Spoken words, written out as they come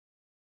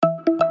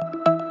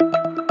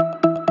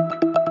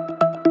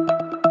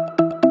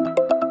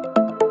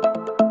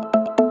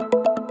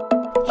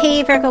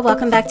Hey Virgo,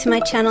 welcome back to my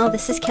channel.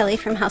 This is Kelly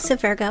from House of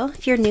Virgo.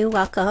 If you're new,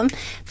 welcome.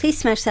 Please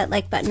smash that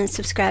like button and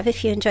subscribe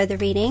if you enjoy the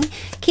reading.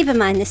 Keep in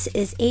mind this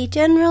is a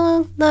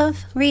general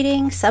love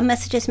reading. Some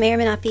messages may or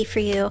may not be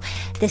for you.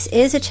 This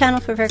is a channel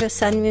for Virgo,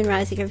 Sun, Moon,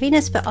 Rising, or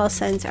Venus, but all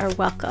signs are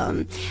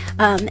welcome.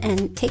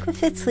 And take what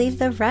fits, leave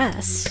the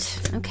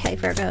rest. Okay,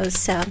 Virgos,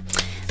 so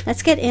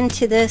let's get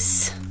into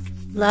this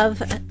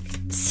love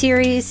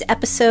series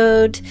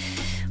episode.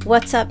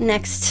 What's up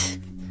next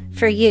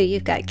for you?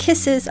 You've got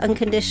kisses,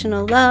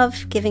 unconditional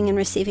love, giving and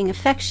receiving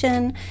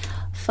affection,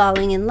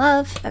 falling in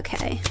love.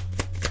 Okay,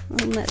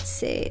 let's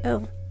see.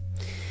 Oh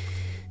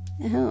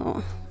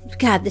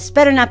God, this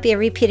better not be a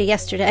repeat of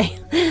yesterday.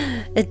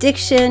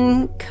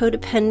 Addiction,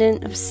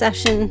 codependent,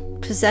 obsession,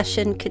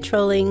 possession,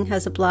 controlling,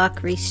 has a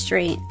block,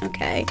 restraint.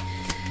 Okay.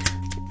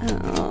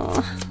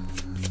 Oh,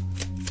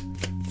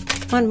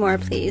 one more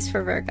please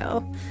for Virgo.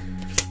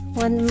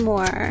 One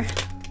more.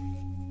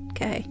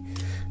 Okay.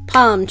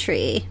 Palm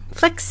tree,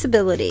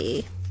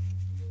 flexibility,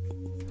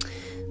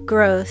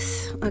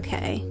 growth.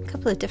 Okay, a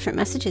couple of different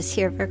messages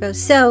here, Virgo.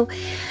 So,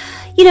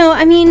 you know,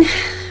 I mean,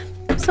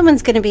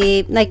 someone's going to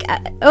be like,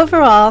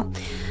 overall,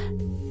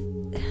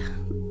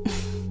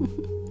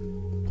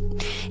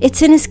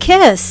 it's in his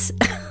kiss.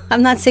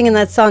 I'm not singing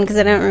that song because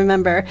I don't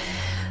remember.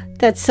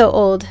 That's so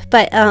old.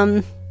 But,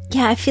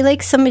 yeah, I feel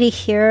like somebody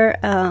here,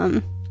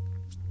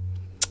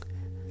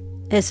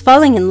 is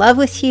falling in love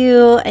with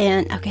you.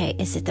 And okay,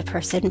 is it the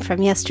person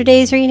from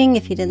yesterday's reading?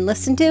 If you didn't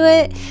listen to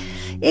it,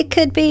 it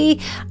could be,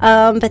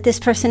 but this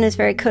person is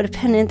very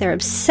codependent. They're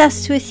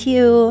obsessed with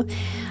you.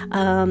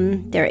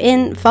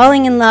 They're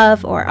falling in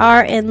love or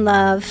are in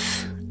love.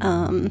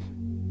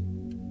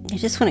 They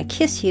just want to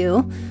kiss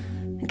you.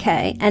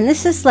 Okay, and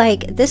this is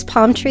like, this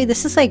palm tree,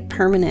 this is like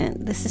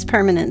permanent. This is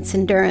permanence,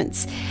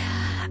 endurance.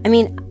 I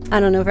mean, I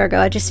don't know, Virgo,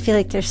 I just feel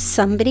like there's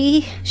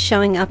somebody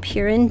showing up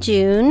here in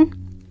June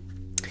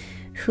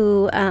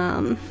who,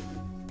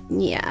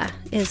 yeah,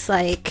 is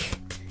like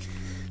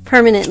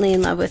permanently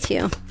in love with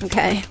you.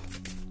 Okay,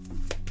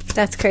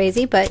 that's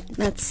crazy, but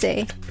let's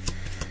see.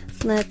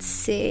 Let's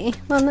see.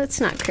 Well, that's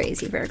not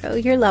crazy, Virgo.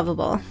 You're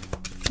lovable.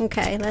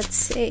 Okay, let's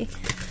see.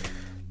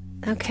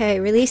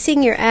 Okay,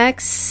 releasing your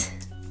ex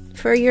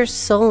for your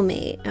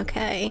soulmate.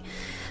 Okay,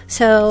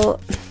 so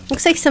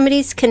looks like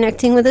somebody's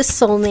connecting with a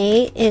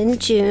soulmate in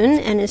June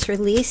and is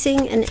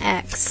releasing an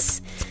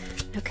ex.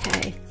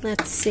 Okay,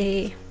 let's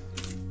see.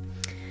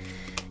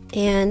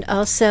 And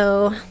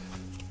also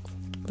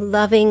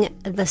loving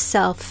the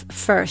self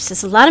first.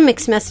 There's a lot of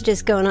mixed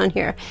messages going on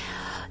here.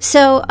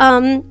 So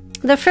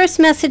the first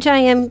message I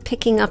am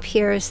picking up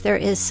here is there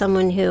is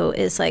someone who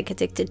is like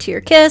addicted to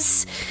your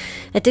kiss,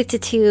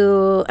 addicted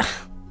to,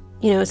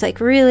 you know, it's like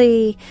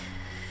really,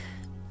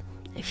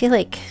 I feel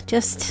like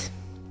just,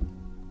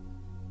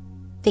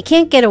 they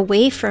can't get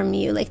away from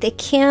you. Like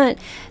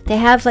they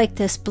have like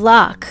this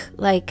block.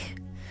 Like,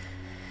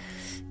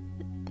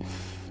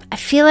 I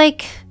feel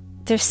like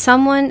there's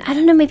someone, I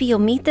don't know, maybe you'll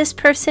meet this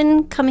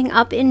person coming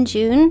up in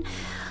June.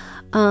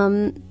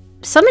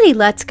 Somebody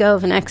lets go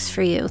of an ex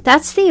for you.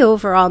 That's the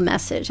overall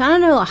message. I don't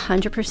know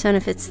 100%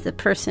 if it's the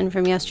person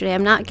from yesterday.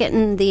 I'm not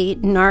getting the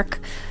narc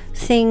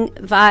thing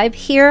vibe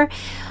here,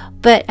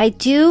 but I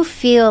do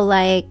feel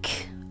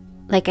like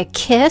a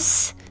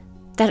kiss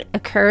that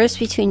occurs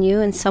between you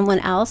and someone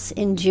else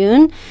in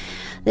June,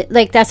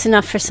 like that's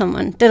enough for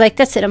someone. They're like,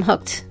 that's it, I'm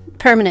hooked,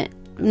 permanent.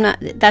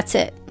 That's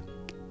it.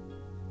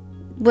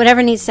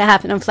 Whatever needs to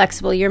happen, I'm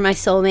flexible. You're my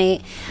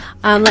soulmate.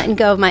 I'm letting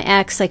go of my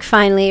ex, like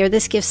finally, or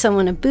this gives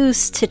someone a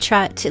boost to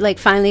try to like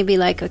finally be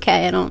like,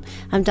 okay,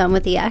 I'm done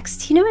with the ex.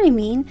 Do you know what I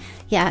mean?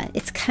 Yeah,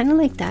 it's kind of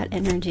like that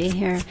energy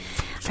here.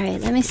 All right,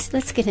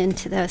 let's get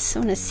into this. I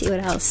want to see what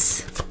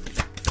else.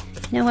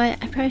 You know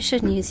what? I probably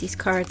shouldn't use these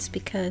cards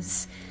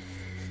because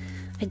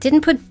I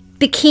didn't put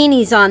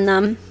bikinis on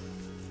them.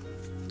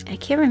 I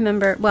can't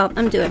remember. Well,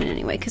 I'm doing it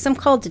anyway because I'm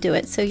called to do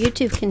it. So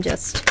YouTube can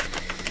just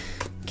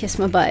kiss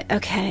my butt.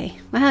 Okay.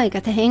 Wow, you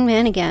got the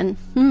Hangman again.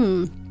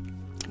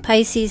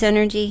 Pisces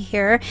energy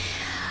here.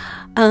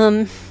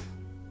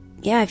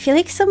 Yeah, I feel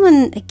like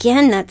someone,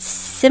 again, that's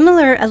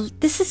similar.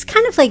 This is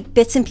kind of like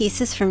bits and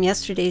pieces from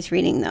yesterday's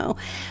reading, though.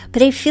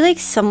 But I feel like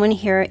someone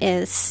here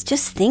is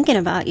just thinking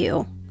about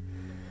you.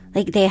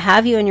 Like, they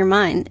have you in your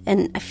mind.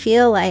 And I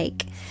feel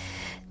like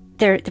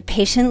they're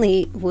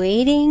patiently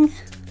waiting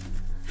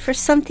for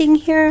something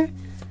here.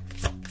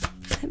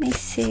 Let me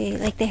see,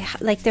 like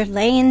they're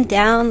laying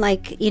down,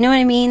 like, you know what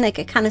I mean? Like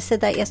I kind of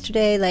said that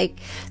yesterday, like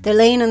they're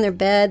laying on their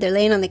bed, they're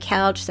laying on the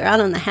couch, they're out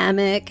on the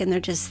hammock, and they're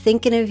just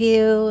thinking of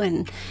you.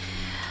 And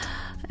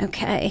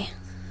okay,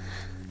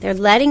 they're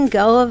letting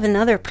go of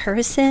another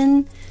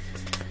person,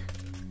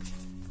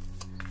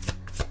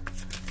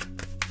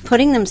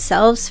 putting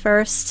themselves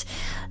first.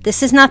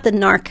 This is not the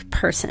narc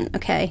person,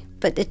 okay?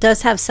 But it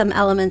does have some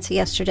elements of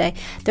yesterday.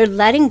 They're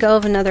letting go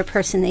of another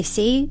person. They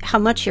see how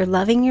much you're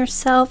loving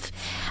yourself,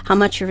 how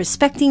much you're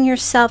respecting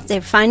yourself. They're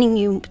finding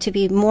you to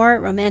be more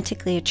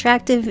romantically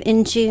attractive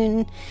in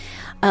June.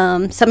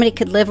 Somebody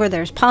could live where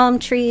there's palm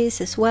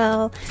trees as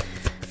well.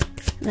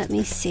 Let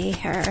me see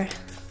here.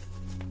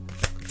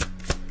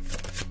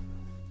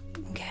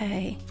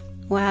 Okay.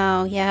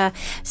 Wow, yeah.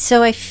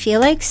 So I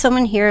feel like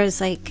someone here is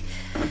like,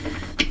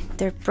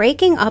 they're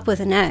breaking up with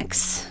an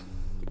ex,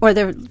 or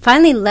they're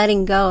finally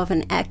letting go of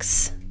an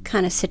ex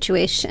kind of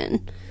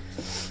situation.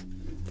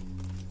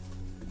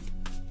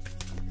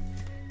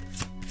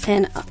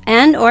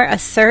 And or a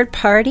third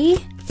party.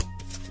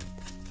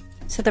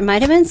 So there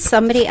might have been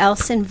somebody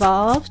else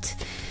involved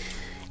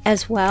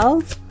as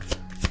well.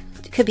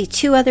 It could be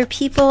two other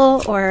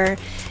people, or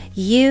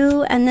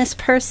you and this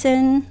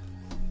person.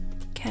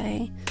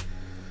 Okay.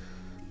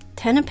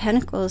 10 of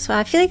Pentacles. Well,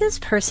 I feel like this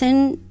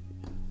person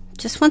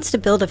just wants to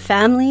build a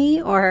family,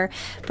 or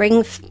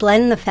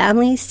blend the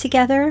families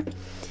together,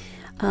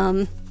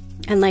 and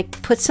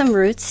like put some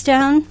roots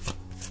down.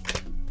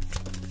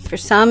 For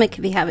some, it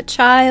could be have a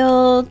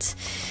child.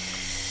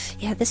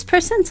 Yeah, this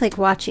person's like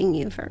watching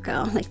you,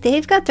 Virgo. Like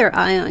they've got their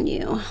eye on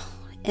you,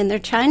 and they're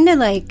trying to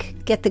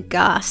like get the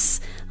goss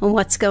on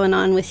what's going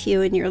on with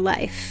you in your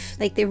life.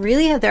 Like they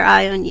really have their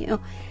eye on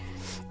you.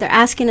 They're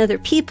asking other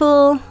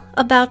people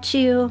about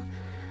you,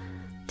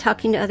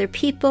 talking to other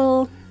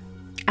people,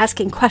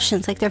 asking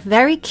questions. Like they're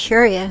very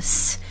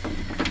curious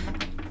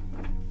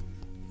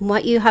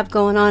what you have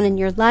going on in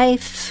your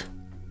life,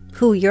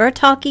 who you're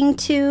talking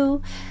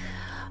to.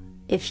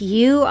 If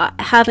you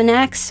have an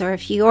ex, or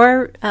if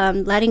you're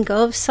letting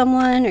go of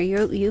someone, or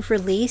you've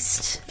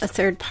released a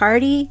third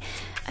party,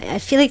 I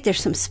feel like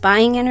there's some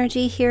spying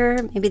energy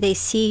here. Maybe they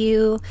see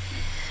you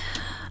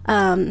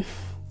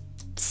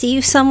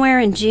somewhere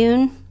in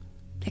June.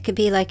 It could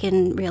be like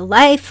in real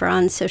life or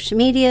on social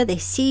media. They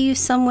see you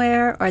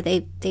somewhere, or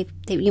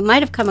you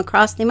might have come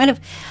across. You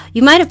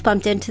might have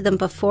bumped into them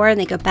before, and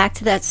they go back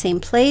to that same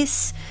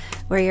place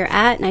where you're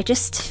at. And I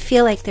just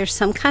feel like there's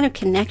some kind of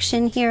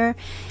connection here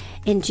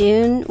in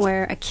June,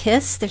 where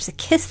there's a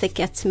kiss that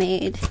gets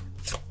made,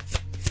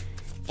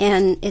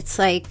 and it's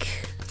like,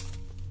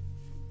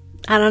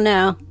 I don't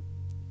know,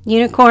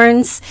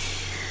 unicorns,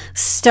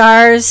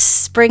 stars,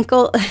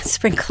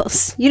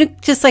 sprinkles,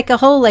 just like a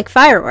whole like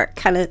firework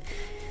kind of.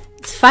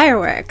 It's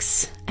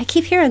fireworks. I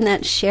keep hearing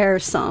that Cher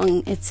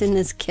song. It's in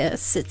his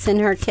kiss. It's in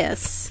her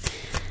kiss.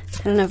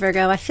 I don't know,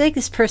 Virgo. I feel like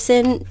this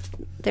person,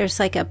 there's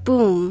like a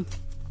boom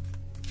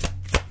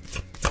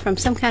from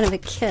some kind of a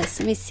kiss.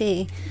 Let me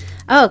see.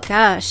 Oh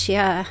gosh,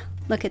 yeah.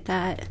 Look at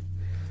that.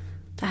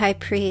 The High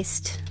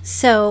Priest.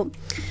 So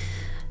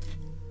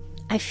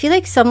I feel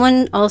like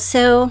someone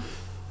also,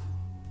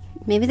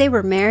 maybe they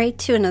were married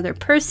to another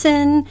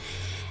person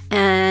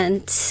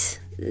and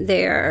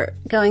they're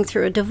going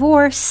through a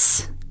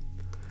divorce,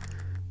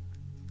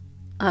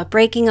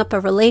 breaking up a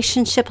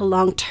relationship, a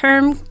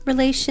long-term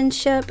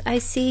relationship I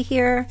see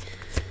here.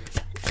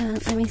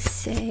 Let me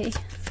see.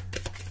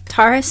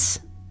 Taurus.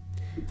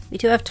 We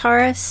do have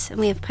Taurus,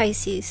 and we have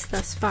Pisces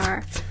thus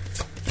far.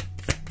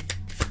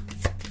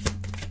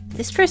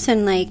 This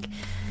person, like,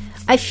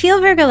 I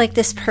feel, Virgo, like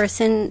this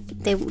person,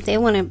 they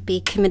want to be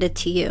committed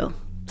to you.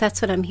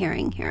 That's what I'm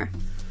hearing here.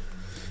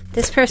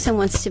 This person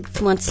wants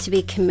to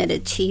be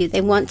committed to you. They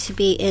want to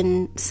be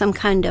in some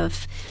kind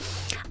of,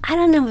 I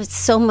don't know if it's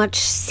so much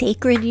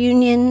sacred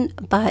union,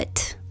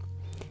 but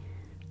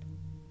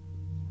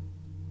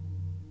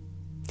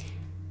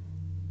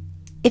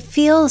it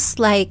feels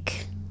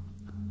like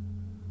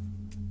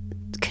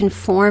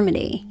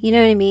conformity. You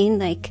know what I mean?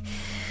 Like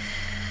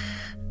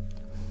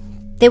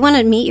they want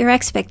to meet your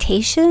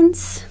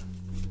expectations.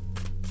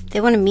 They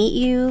want to meet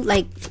you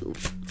like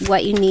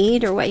what you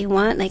need or what you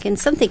want, like in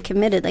something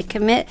committed, like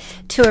commit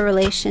to a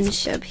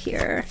relationship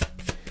here.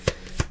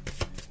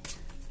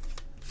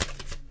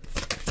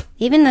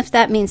 Even if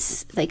that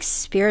means like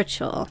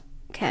spiritual.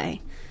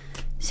 Okay.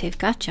 So you've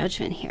got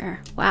Judgment here.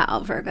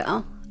 Wow,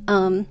 Virgo.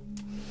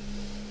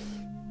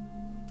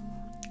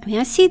 I mean,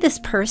 I see this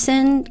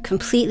person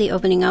completely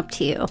opening up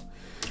to you.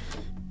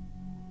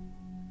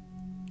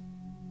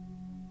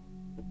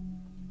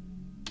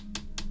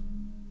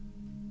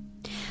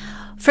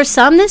 For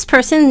some, this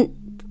person,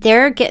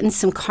 they're getting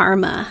some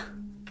karma.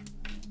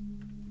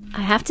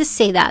 I have to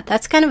say that.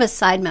 That's kind of a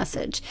side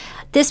message.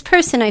 This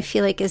person, I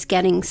feel like, is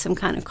getting some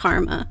kind of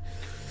karma.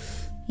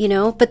 You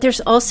know? But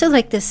there's also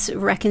like this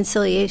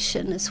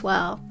reconciliation as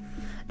well.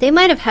 They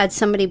might have had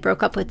somebody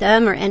broke up with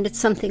them or ended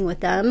something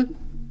with them.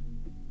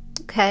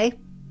 Okay?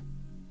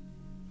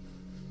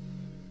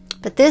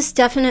 But this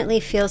definitely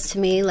feels to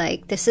me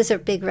like this is a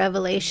big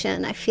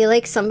revelation. I feel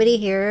like somebody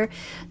here,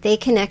 they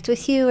connect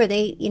with you, or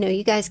they, you know,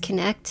 you guys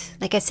connect.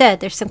 Like I said,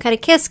 there's some kind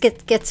of kiss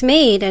gets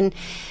made, and,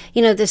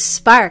 you know, this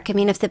spark. I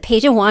mean, if the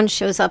Page of Wands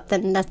shows up,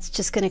 then that's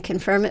just going to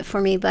confirm it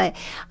for me. But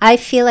I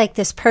feel like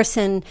this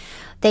person,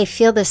 they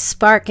feel this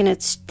spark, and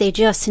they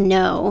just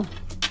know.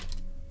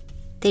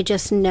 They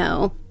just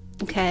know.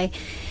 Okay?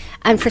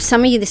 And for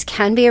some of you, this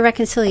can be a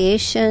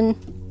reconciliation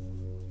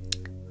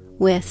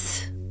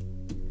with,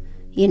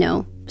 you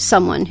know,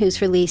 someone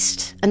who's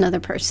released another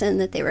person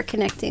that they were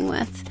connecting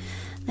with.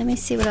 Let me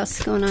see what else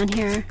is going on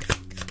here.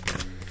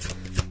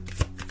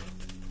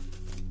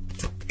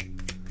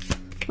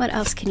 What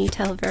else can you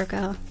tell,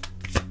 Virgo?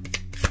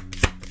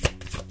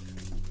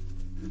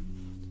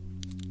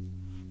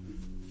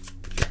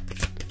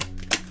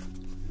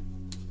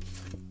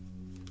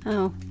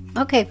 Oh,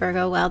 okay,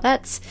 Virgo. Well,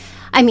 that's,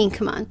 I mean,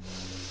 come on.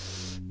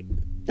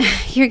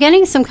 You're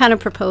getting some kind of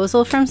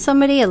proposal from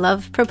somebody, a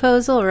love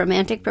proposal, a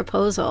romantic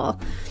proposal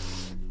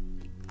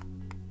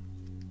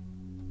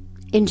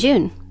in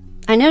June.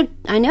 I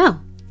know.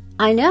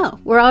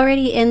 We're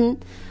already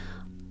in,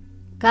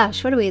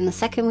 gosh, what are we in the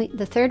second week,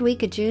 the third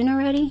week of June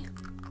already?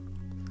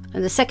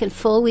 Or the second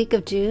full week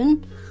of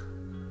June?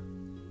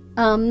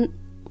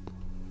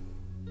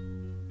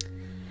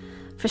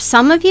 For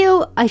some of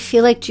you, I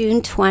feel like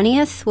June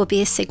 20th will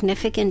be a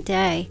significant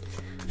day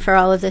for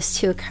all of this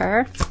to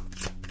occur.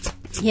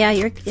 Yeah,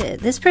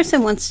 this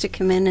person wants to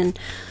come in and,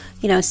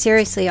 you know,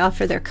 seriously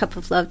offer their cup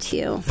of love to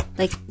you.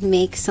 Like,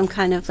 make some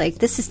kind of, like,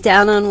 this is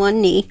down on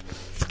one knee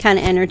kind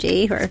of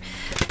energy, or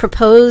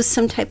propose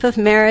some type of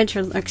marriage,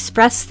 or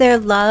express their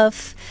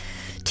love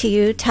to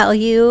you, tell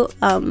you,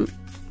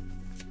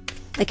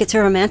 like it's a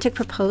romantic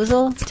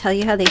proposal, tell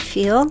you how they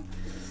feel.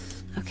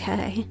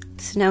 Okay,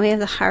 so now we have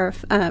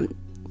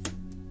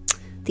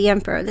the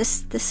Emperor.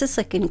 This is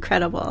like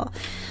incredible.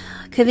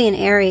 Could be an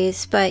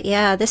Aries, but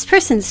yeah, this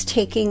person's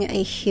taking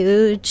a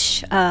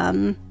huge,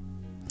 I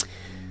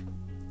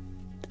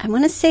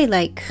want to say,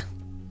 like,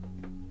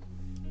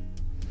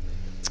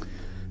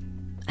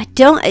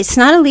 it's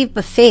not a leap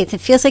of faith. It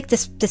feels like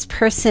this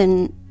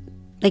person,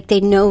 like, they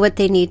know what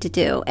they need to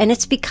do. And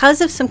it's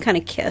because of some kind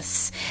of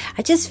kiss.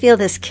 I just feel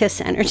this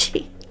kiss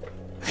energy.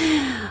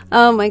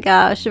 Oh my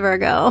gosh,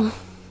 Virgo.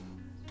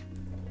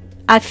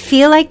 I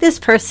feel like this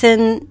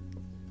person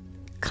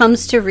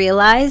comes to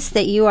realize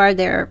that you are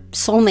their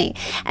soulmate.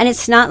 And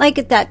it's not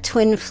like that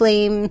twin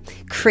flame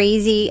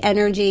crazy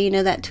energy, you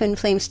know, that twin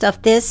flame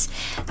stuff. This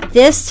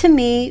to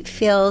me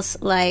feels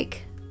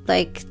like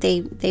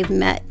they've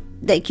met,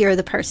 like you're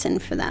the person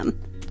for them.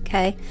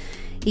 Okay?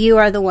 You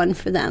are the one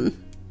for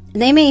them.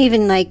 They may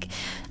even like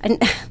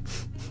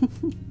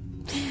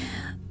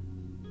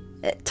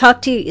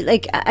talk to you,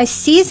 like, I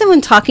see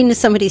someone talking to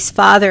somebody's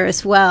father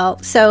as well.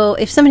 So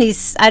if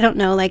somebody's, I don't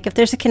know, like if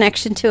there's a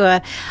connection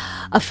to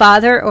a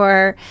father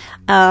or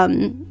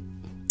an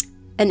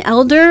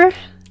elder,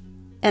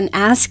 and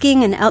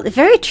asking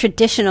very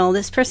traditional.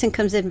 This person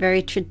comes in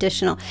very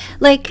traditional.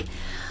 Like,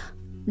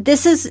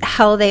 this is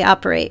how they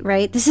operate,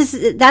 right?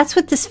 That's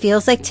what this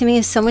feels like to me,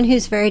 is someone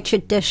who's very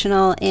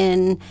traditional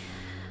in,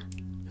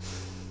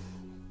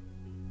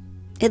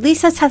 at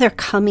least that's how they're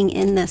coming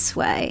in this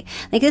way.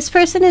 Like, this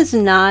person is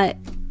not,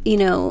 you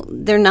know,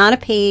 they're not a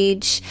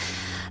page.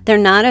 They're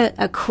not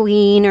a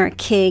queen or a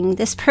king.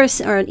 This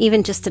person, or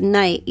even just a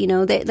knight, you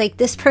know, like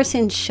this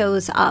person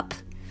shows up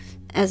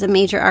as a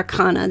major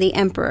arcana, the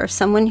Emperor,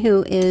 someone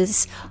who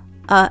is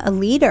a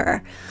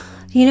leader.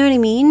 You know what I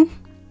mean?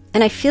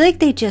 And I feel like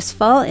they just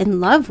fall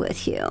in love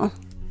with you.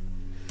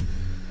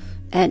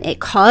 And it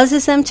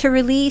causes them to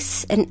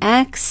release an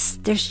ex.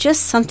 There's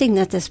just something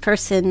that this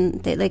person,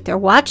 they're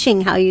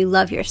watching how you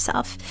love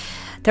yourself.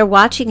 They're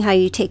watching how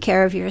you take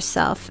care of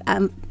yourself,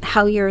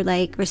 how you're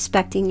like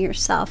respecting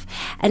yourself.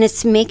 And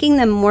it's making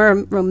them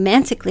more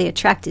romantically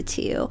attracted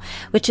to you,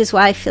 which is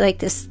why I feel like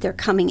they're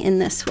coming in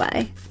this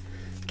way.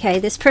 Okay,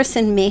 this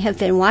person may have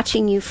been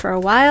watching you for a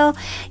while.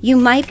 You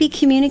might be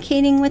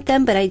communicating with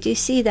them, but I do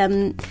see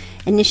them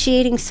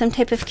initiating some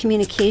type of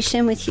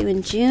communication with you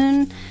in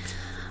June,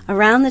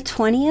 around the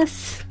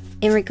 20th,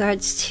 in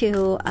regards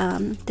to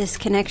this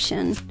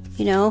connection.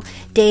 You know,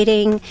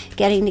 dating,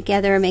 getting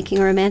together, making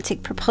a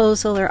romantic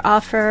proposal or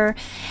offer.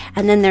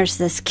 And then there's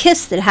this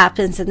kiss that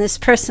happens, and this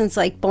person's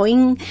like,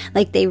 boing,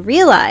 like they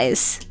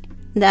realize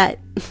that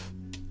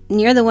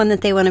you're the one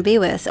that they want to be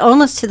with,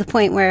 almost to the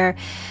point where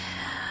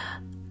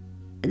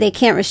they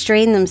can't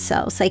restrain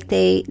themselves. Like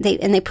they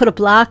put a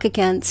block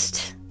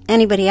against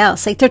anybody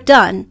else. Like, they're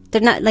done.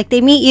 They're not, like,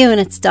 they meet you and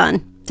it's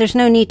done. There's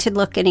no need to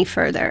look any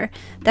further.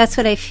 That's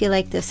what I feel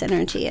like this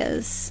energy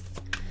is.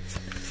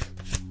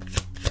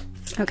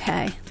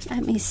 Okay,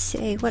 let me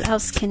see. What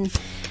else can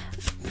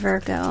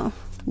Virgo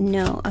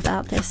know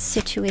about this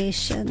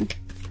situation?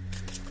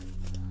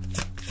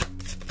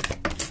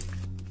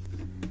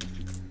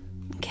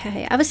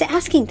 Okay, I was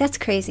asking, that's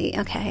crazy.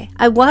 Okay,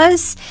 I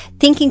was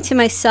thinking to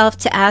myself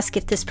to ask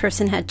if this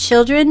person had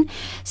children.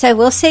 So I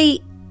will say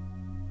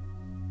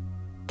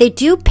they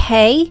do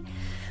pay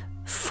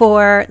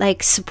for,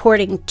 like,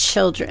 supporting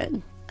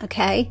children,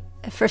 okay?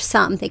 For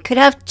some, they could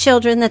have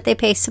children that they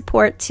pay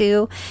support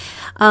to.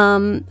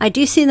 I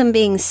do see them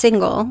being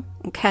single,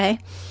 okay?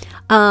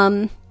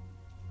 And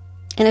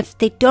if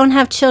they don't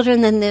have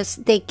children, then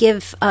they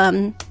give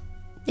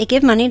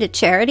money to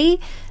charity,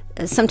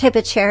 some type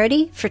of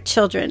charity for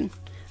children,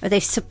 or they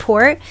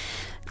support,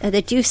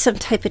 they do some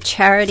type of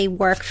charity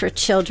work for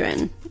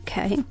children,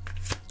 okay?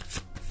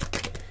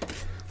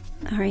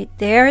 All right,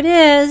 there it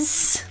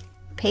is.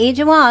 Page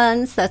of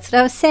Wands, that's what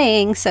I was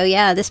saying. So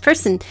yeah, this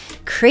person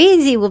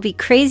will be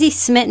crazy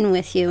smitten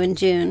with you in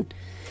June.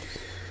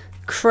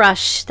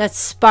 Crush, that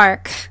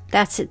spark,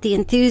 that's it, the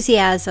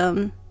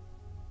enthusiasm.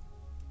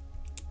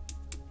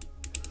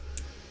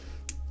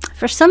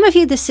 For some of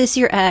you, this is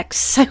your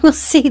ex. I will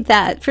say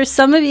that. For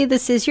some of you,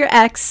 this is your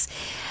ex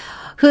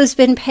who's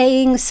been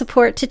paying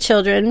support to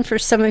children. For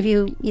some of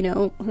you, you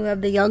know, who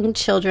have the young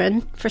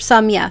children. For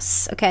some,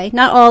 yes. Okay.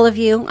 Not all of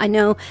you. I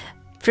know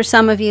for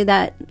some of you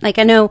that, like,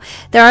 I know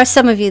there are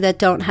some of you that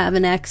don't have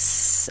an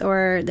ex,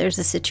 or there's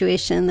a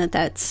situation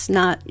that's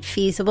not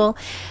feasible.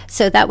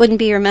 So that wouldn't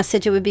be your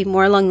message. It would be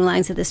more along the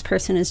lines of this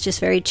person is just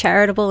very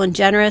charitable and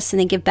generous,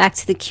 and they give back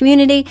to the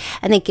community,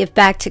 and they give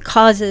back to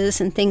causes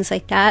and things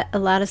like that. A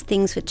lot of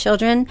things with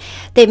children.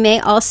 They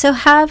may also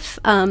have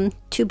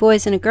 2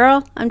 boys and a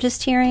girl, I'm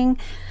just hearing,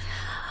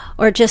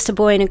 or just a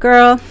boy and a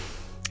girl.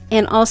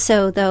 And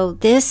also, though,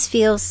 this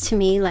feels to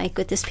me like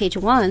with this Page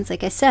of Wands,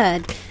 like I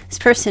said, this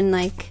person,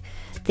 like,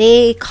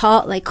 they'll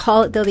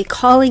be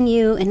calling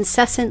you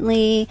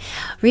incessantly,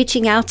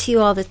 reaching out to you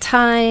all the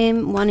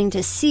time, wanting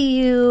to see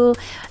you,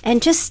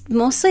 and just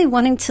mostly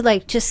wanting to,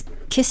 like, just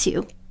kiss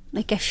you.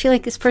 Like, I feel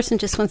like this person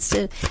just wants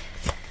to,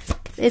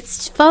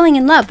 it's falling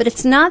in love, but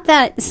it's not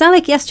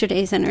like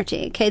yesterday's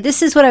energy. Okay,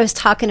 this is what I was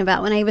talking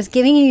about when I was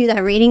giving you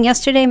that reading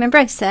yesterday. Remember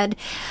I said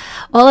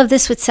all of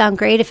this would sound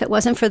great if it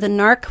wasn't for the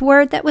narc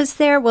word that was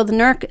there. Well, the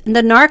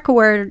narc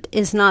word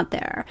is not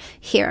there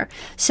here.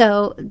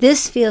 So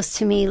this feels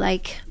to me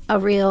like a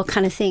real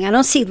kind of thing. I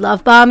don't see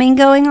love bombing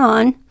going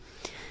on.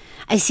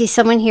 I see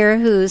someone here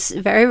who's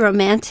very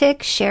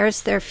romantic,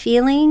 shares their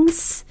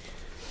feelings,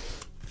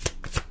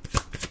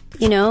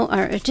 you know,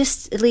 or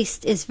just at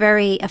least is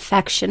very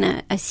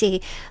affectionate. I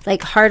see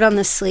like heart on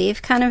the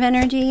sleeve kind of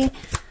energy.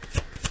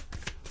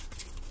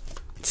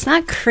 It's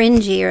not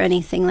cringy or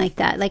anything like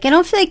that. Like, I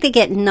don't feel like they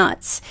get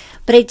nuts,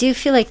 but I do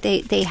feel like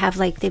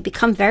they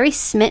become very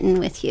smitten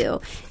with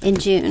you in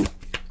June.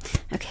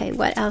 Okay,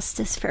 what else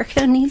does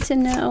Virgo need to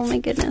know? Oh my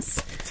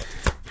goodness.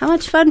 How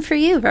much fun for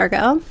you,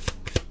 Virgo?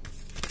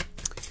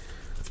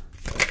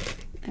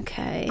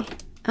 Okay.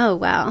 Oh,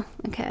 wow.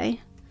 Okay.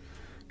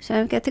 So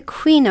I've got the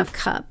Queen of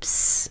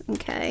Cups.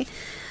 Okay.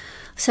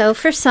 So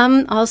for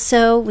some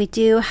also, we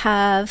do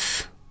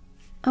have,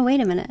 oh, wait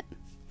a minute.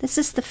 This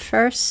is the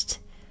first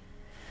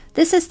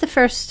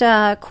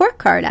court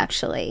card,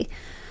 actually.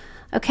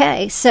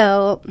 Okay,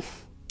 so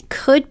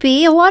could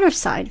be a water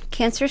sign.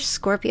 Cancer,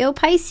 Scorpio,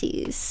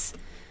 Pisces.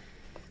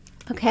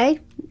 Okay,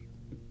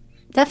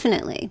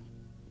 definitely.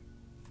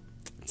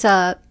 It's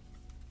a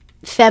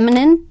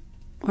feminine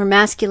or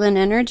masculine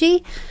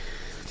energy.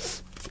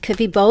 Could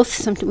be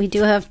both. We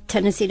do have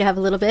tendency to have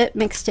a little bit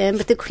mixed in,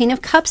 but the Queen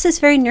of Cups is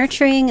very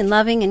nurturing and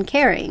loving and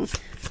caring.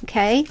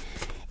 Okay,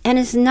 and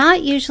is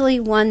not usually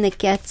one that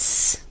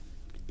gets...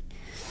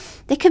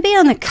 They could be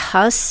on the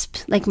cusp,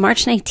 like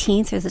March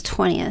 19th or the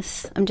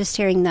 20th. I'm just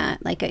hearing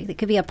that. Like, it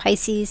could be a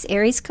Pisces,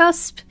 Aries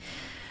cusp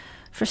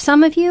for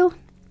some of you.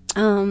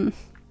 Not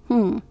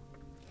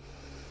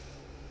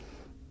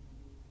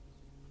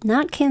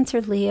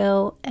Cancer,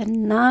 Leo,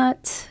 and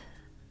not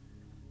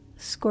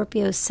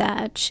Scorpio,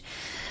 Sag.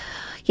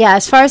 Yeah,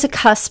 as far as a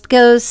cusp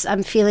goes,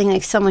 I'm feeling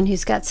like someone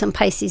who's got some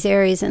Pisces,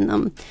 Aries in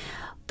them.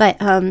 But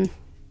I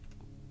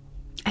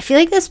feel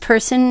like this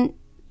person...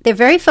 They're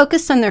very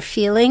focused on their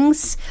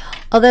feelings,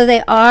 although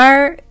they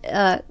are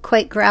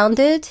quite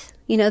grounded.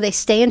 You know, they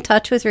stay in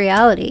touch with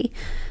reality,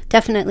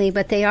 definitely.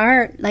 But they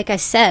are, like I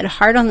said,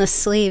 heart on the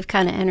sleeve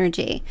kind of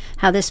energy,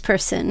 how this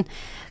person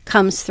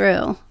comes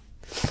through.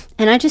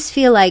 And I just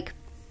feel like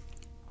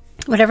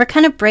whatever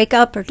kind of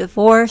breakup or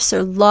divorce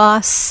or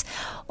loss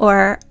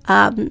or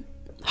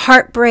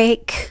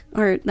heartbreak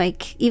or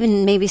like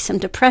even maybe some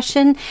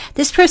depression,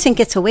 this person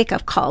gets a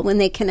wake-up call when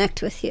they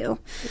connect with you.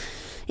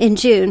 In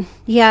June,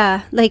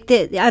 yeah, like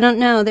I don't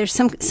know. There's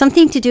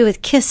something to do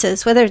with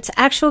kisses, whether it's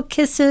actual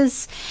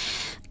kisses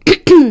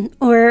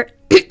or,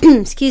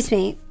 excuse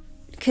me,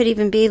 could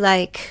even be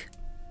like,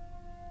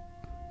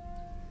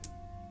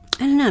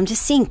 I don't know. I'm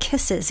just seeing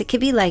kisses. It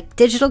could be like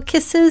digital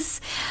kisses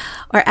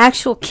or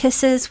actual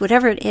kisses,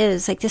 whatever it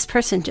is. Like this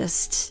person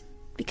just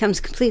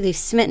becomes completely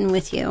smitten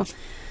with you.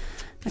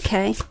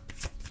 Okay,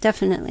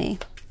 definitely.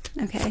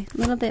 Okay, a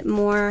little bit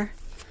more.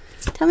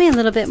 Tell me a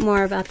little bit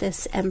more about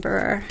this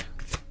Emperor.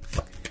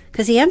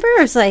 Because the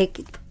Emperor is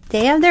like,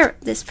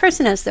 this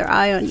person has their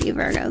eye on you,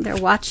 Virgo. They're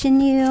watching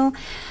you.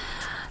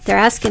 They're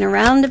asking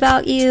around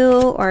about you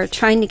or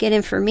trying to get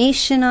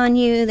information on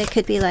you. They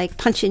could be like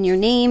punching your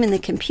name in the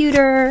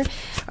computer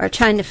or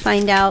trying to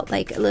find out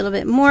like a little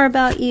bit more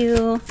about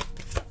you.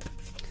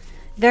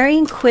 Very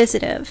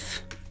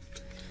inquisitive.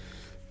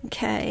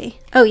 Okay.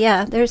 Oh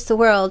yeah, there's the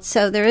World.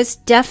 So there is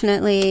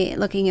definitely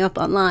looking you up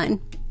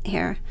online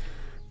here.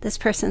 This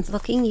person's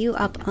looking you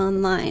up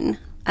online.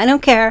 I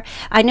don't care.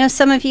 I know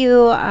some of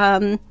you,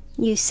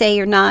 you say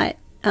you're not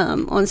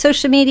on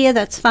social media.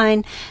 That's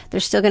fine.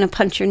 They're still going to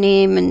punch your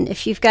name. And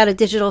if you've got a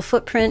digital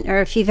footprint or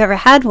if you've ever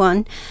had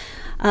one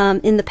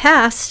in the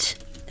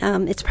past,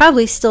 it's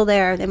probably still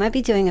there. They might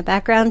be doing a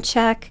background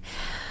check.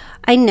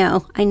 I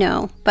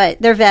know. But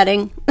they're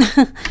vetting.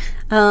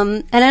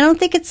 And I don't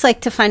think it's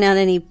like to find out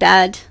any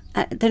bad.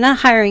 They're not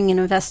hiring an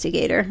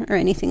investigator or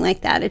anything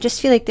like that. I just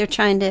feel like they're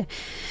trying to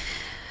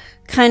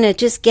kind of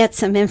just get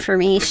some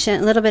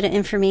information, a little bit of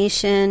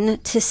information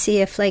to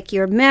see if like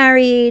you're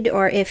married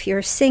or if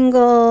you're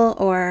single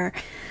or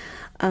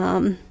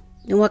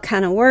and what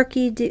kind of work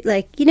you do.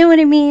 Like, you know what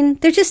I mean?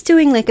 They're just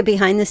doing like a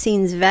behind the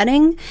scenes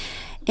vetting.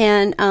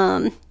 And,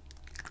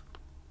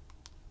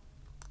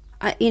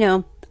 you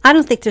know, I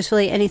don't think there's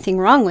really anything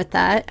wrong with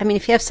that. I mean,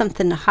 if you have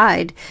something to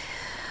hide,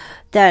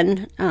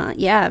 then,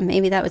 yeah,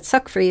 maybe that would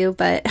suck for you.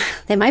 But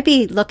they might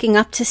be looking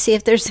up to see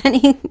if there's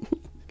any,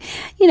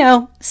 you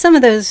know, some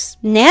of those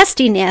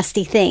nasty,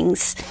 nasty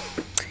things,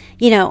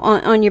 you know,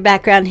 on your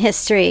background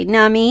history. Know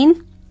what I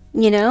mean?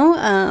 You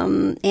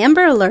know,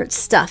 Amber Alert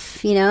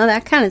stuff, you know,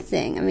 that kind of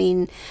thing. I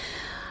mean,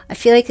 I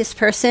feel like this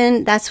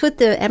person, that's what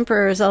the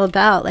Emperor is all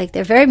about. Like,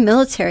 they're very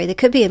military. They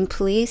could be in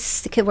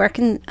police. They could work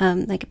in,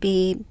 like,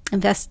 be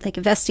like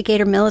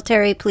investigator,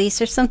 military,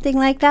 police, or something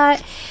like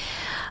that.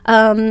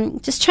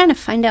 Just trying to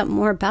find out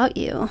more about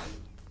you,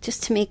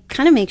 just to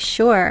kind of make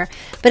sure.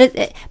 But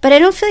I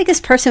don't feel like this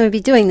person would be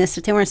doing this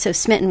if they weren't so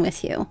smitten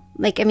with you.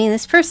 Like, I mean,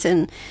 this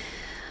person,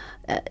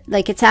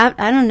 like, it's out,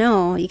 I don't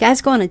know. You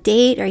guys go on a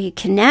date, or you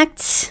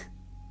connect,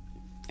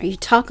 or you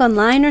talk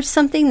online or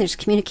something. There's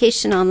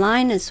communication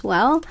online as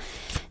well.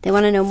 They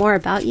want to know more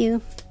about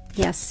you.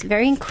 Yes,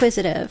 very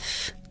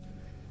inquisitive.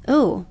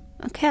 Oh,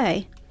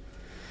 okay.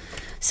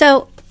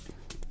 So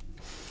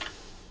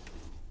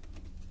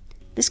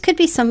this could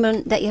be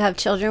someone that you have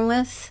children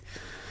with,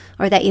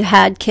 or that you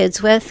had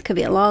kids with. Could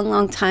be a long,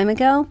 long time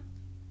ago.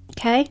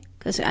 Okay?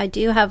 Because I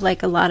do have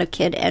like a lot of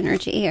kid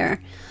energy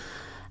here.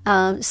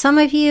 Some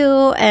of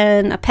you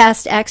and a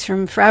past ex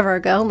from forever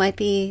ago might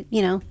be,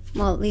 you know,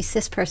 well, at least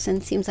this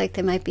person seems like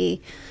they might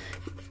be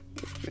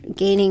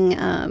gaining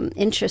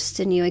interest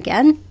in you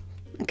again.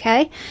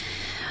 Okay?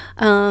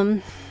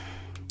 And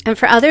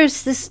for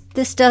others,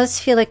 this does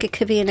feel like it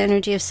could be an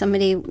energy of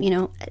somebody, you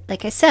know,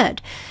 like I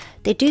said,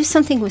 they do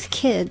something with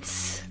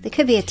kids. They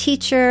could be a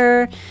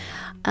teacher.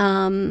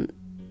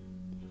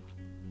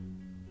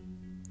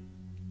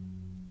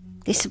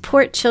 They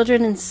support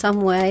children in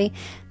some way.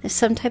 There's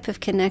some type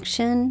of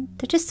connection.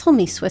 They just told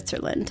me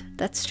Switzerland.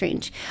 That's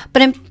strange.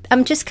 But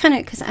I'm just kind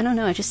of, because I don't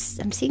know,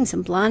 I'm seeing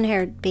some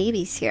blonde-haired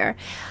babies here.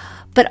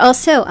 But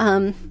also,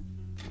 I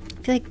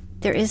feel like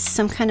there is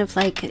some kind of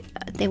like,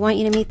 they want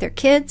you to meet their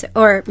kids,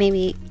 or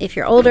maybe if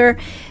you're older,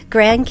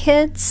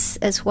 grandkids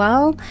as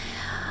well.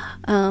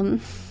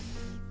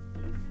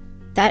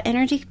 That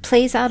energy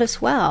plays out as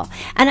well.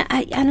 And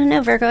I don't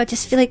know, Virgo, I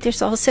just feel like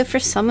there's also, for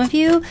some of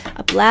you,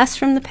 a blast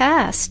from the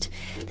past.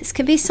 This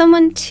could be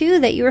someone, too,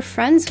 that you were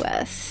friends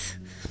with.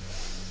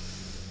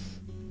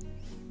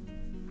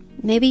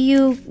 Maybe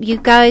you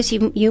guys,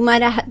 you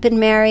might have been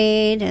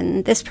married,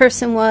 and this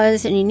person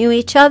was, and you knew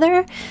each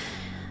other,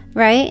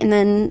 right? And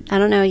then, I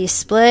don't know, you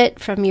split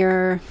from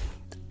your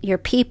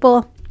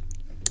people,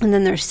 and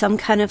then there's some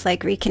kind of,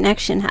 like,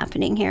 reconnection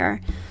happening here.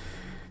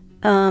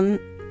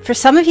 For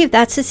some of you,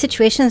 that's the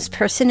situation. This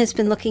person has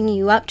been looking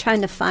you up,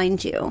 trying to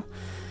find you,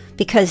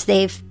 because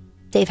they've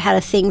had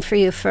a thing for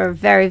you for a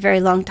very, very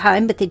long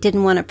time, but they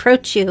didn't want to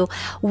approach you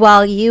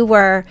while you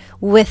were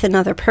with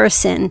another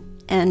person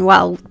and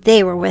while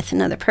they were with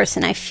another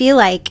person. I feel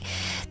like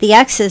the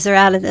exes are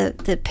out of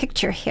the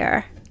picture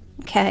here,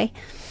 okay?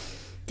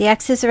 The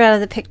exes are out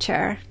of the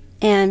picture.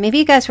 And maybe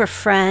you guys were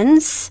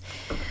friends,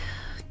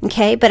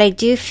 okay? But I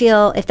do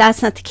feel, if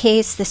that's not the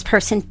case, this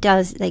person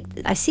does, like,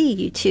 I see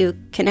you two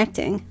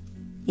connecting.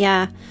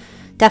 Yeah,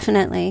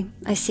 definitely.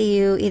 I see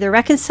you either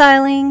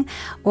reconciling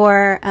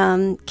or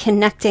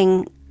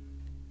connecting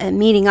and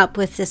meeting up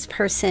with this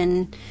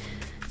person,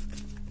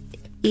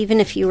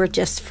 even if you were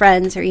just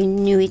friends or you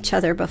knew each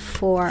other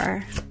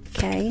before,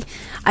 okay?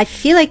 I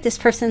feel like this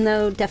person,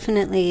 though,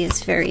 definitely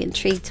is very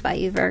intrigued by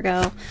you,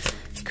 Virgo.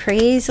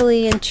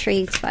 Crazily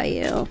intrigued by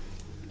you.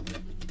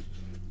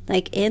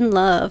 Like, in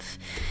love.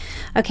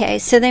 Okay,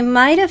 so they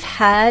might have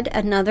had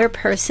another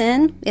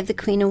person. We have the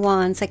Queen of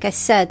Wands. Like I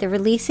said, they're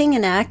releasing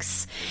an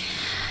ex.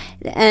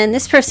 And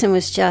this person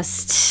was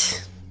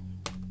just,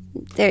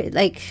 they're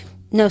like,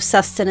 no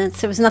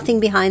sustenance. There was nothing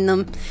behind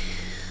them.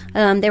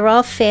 They were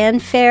all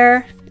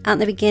fanfare out in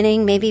the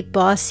beginning, maybe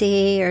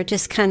bossy, or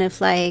just kind of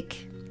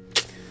like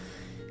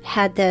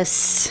had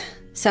this,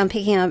 so I'm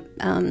picking up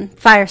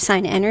fire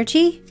sign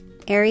energy,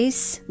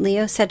 Aries,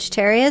 Leo,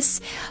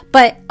 Sagittarius,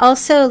 but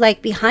also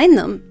like behind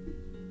them.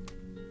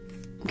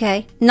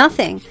 Okay,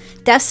 nothing,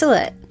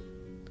 desolate,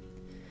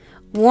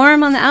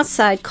 warm on the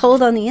outside,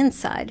 cold on the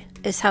inside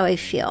is how I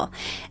feel.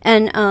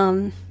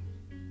 And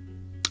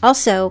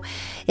also,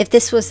 if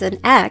this was an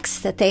ex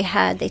that they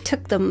had, they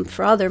took them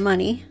for all their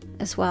money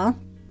as well.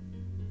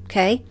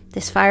 Okay,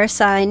 this fire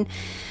sign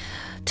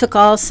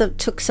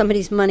took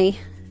somebody's money,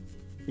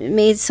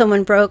 made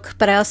someone broke.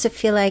 But I also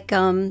feel like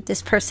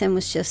this person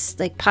was just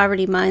like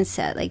poverty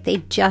mindset. Like they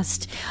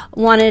just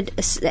wanted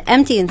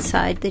empty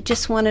inside. They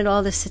just wanted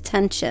all this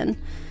attention.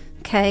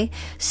 Okay,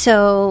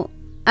 so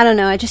I don't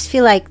know. I just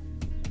feel like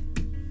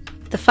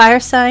the fire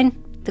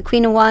sign, the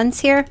Queen of Wands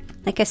here,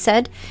 like I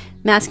said,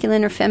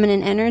 masculine or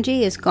feminine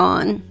energy is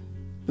gone,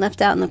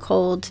 left out in the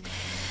cold.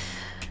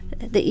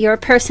 That your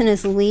person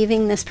is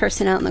leaving this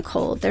person out in the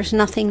cold. There's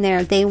nothing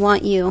there. They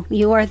want you.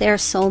 You are their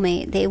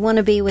soulmate. They want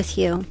to be with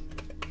you.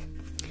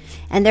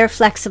 and they're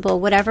flexible.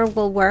 Whatever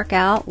will work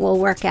out will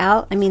work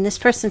out. I mean, this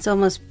person's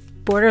almost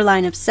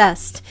borderline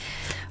obsessed,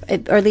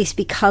 or at least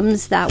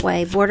becomes that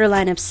way,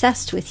 borderline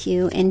obsessed with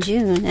you in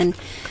June, and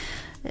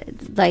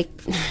like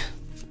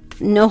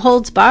no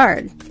holds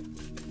barred.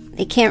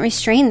 They can't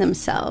restrain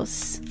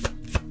themselves.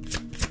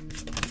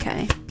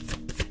 Okay.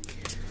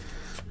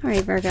 All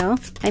right, Virgo.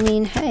 I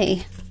mean,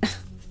 hey,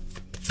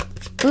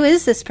 who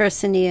is this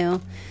person to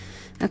you?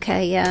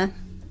 Okay, yeah.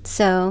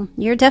 So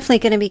you're definitely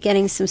going to be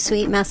getting some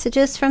sweet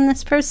messages from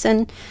this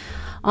person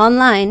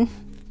online.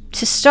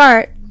 To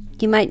start,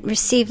 you might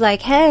receive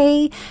like,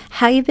 hey,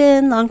 how you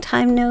been? Long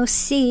time no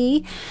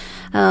see.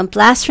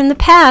 Blast from the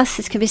past.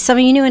 This could be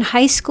someone you knew in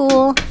high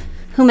school,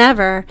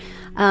 whomever.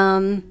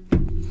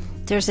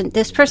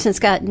 This person's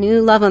got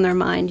new love on their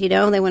mind, you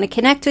know. They want to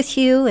connect with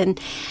you,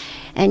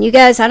 and you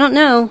guys, I don't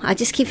know. I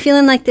just keep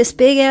feeling like this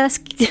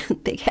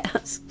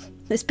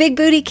this big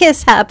booty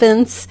kiss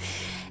happens,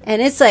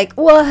 and it's like,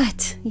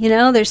 what? You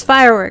know, there's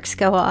fireworks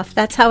go off.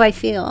 That's how I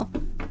feel.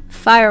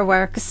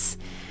 Fireworks.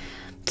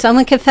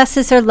 Someone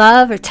confesses their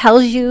love or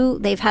tells you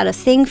they've had a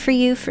thing for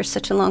you for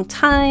such a long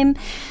time,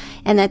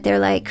 and that they're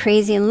like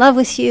crazy in love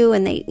with you,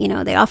 and they, you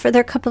know, they offer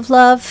their cup of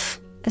love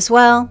as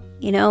well,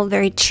 you know,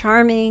 very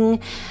charming,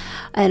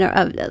 and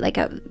like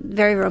a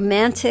very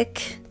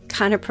romantic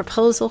kind of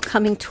proposal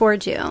coming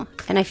towards you.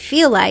 And I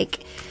feel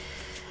like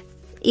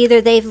either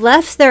they've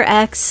left their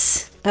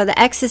ex, or the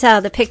ex is out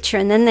of the picture,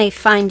 and then they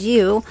find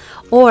you,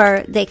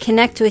 or they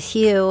connect with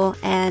you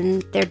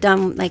and they're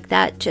done. Like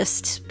that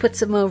just puts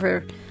them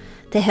over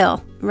the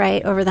hill,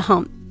 right over the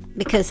hump,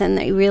 because then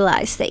they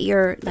realize that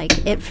you're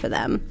like it for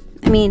them.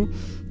 I mean,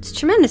 it's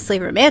tremendously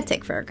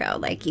romantic, Virgo.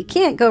 Like, you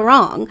can't go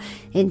wrong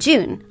in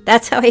June.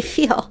 That's how I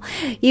feel.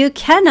 You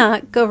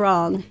cannot go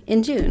wrong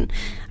in June.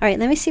 All right,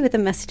 let me see what the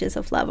messages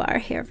of love are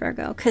here,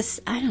 Virgo,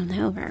 because I don't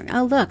know, Virgo.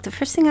 Oh, look, the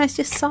first thing I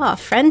just saw,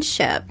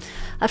 friendship.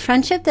 A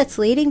friendship that's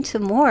leading to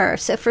more.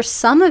 So for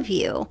some of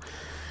you,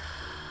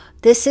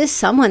 this is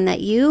someone that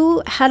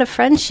you had a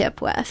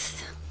friendship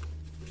with.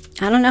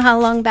 I don't know how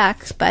long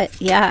back, but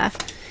yeah.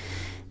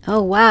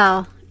 Oh,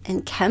 wow.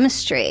 And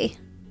chemistry.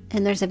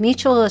 And there's a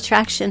mutual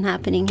attraction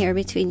happening here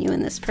between you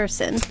and this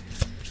person.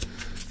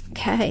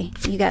 Okay,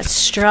 you got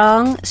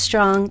strong,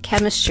 strong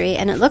chemistry.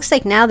 And it looks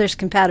like now there's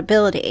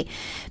compatibility,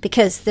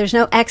 because there's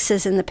no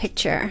exes in the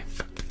picture.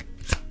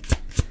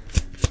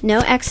 No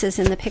exes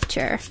in the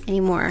picture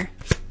anymore.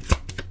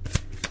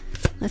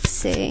 Let's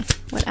see.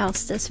 What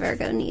else does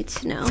Virgo need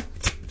to know?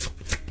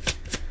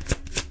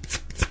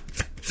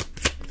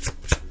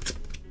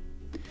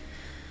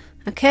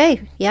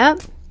 Okay,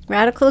 yep.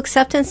 Radical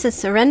acceptance and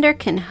surrender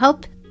can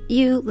help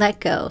you let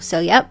go.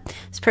 So, yep,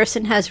 this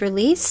person has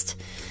released.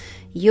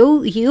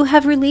 You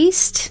have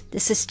released.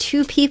 This is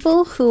two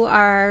people who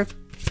are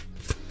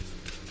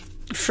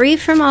free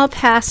from all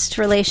past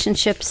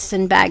relationships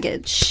and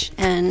baggage.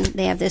 And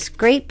they have this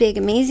great, big,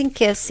 amazing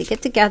kiss. They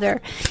get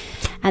together,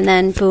 and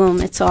then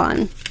boom, it's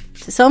on.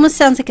 This almost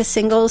sounds like a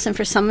singles, and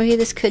for some of you,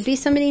 this could be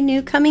somebody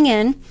new coming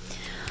in.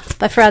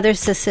 But for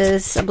others, this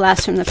is a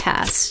blast from the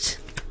past.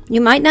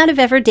 You might not have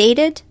ever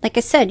dated. Like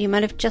I said, you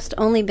might have just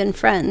only been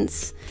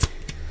friends.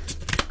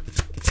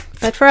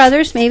 But for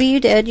others, maybe you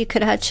did. You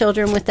could have had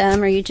children with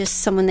them, or you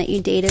just someone that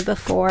you dated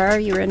before,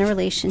 you were in a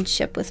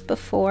relationship with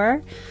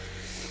before.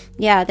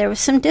 Yeah, there was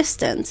some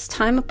distance,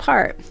 time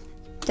apart,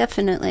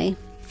 definitely.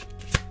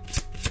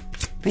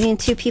 Bringing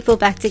two people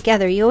back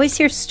together. You always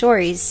hear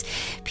stories,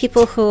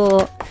 people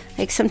who,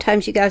 like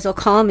sometimes you guys will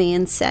call me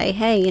and say,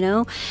 hey, you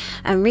know,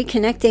 I'm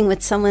reconnecting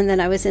with someone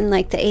that I was in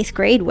like the 8th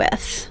grade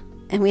with,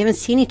 and we haven't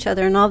seen each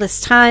other in all this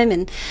time,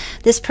 and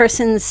this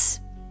person's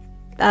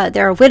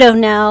they're a widow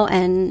now,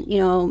 and, you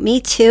know,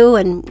 me too,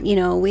 and, you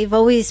know, we've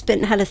always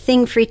had a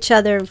thing for each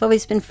other, we've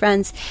always been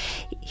friends.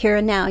 Here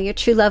and now, your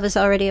true love is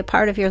already a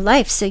part of your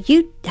life, so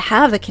you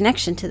have a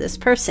connection to this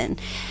person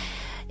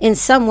in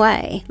some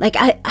way. Like,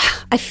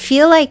 I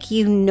feel like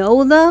you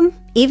know them,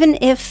 even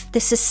if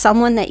this is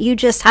someone that you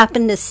just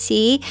happen to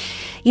see,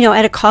 you know,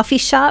 at a coffee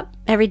shop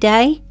every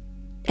day,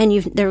 and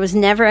there was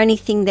never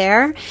anything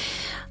there.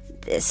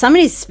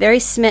 Somebody's very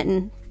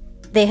smitten.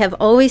 They have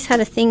always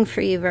had a thing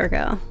for you,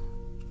 Virgo.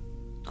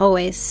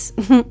 Always.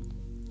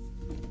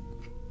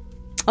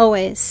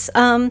 Always.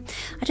 I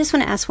just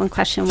want to ask one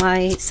question,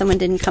 why someone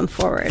didn't come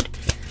forward.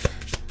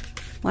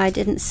 Why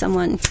didn't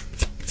someone,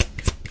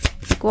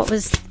 like, what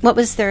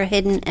was their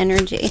hidden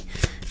energy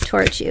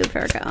towards you,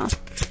 Virgo?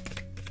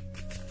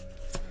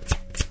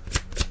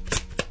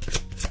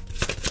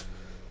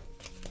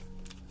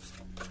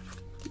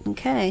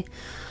 Okay.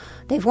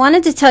 They've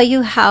wanted to tell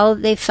you how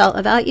they felt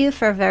about you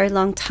for a very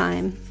long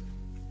time.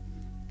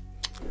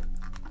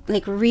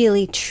 Like,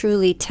 really,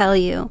 truly tell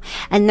you.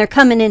 And they're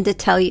coming in to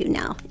tell you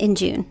now in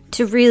June.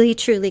 To really,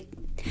 truly,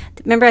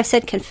 remember I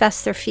said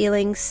confess their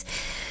feelings?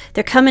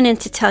 They're coming in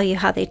to tell you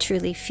how they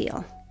truly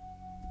feel.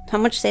 How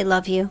much they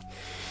love you.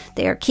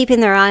 They are keeping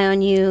their eye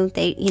on you.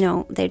 They, you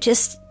know, they're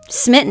just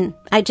smitten.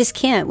 I just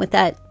can't with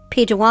that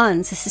Page of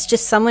Wands. This is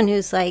just someone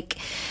who's like,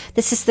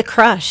 this is the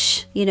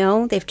crush, you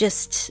know? They've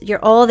just,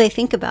 you're all they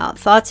think about.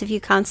 Thoughts of you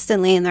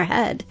constantly in their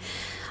head.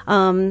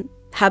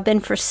 have been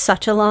for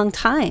such a long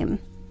time.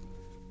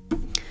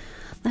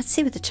 Let's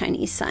see what the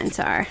Chinese signs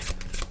are.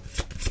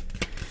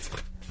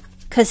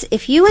 Because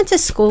if you went to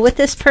school with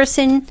this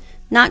person,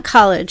 not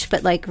college,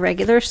 but like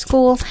regular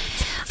school,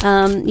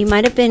 you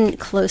might have been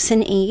close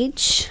in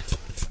age.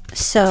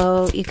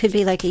 So you could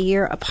be like a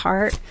year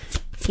apart,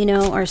 you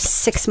know, or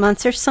 6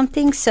 months or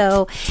something.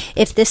 So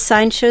if this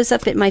sign shows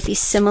up, it might be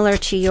similar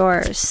to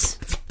yours.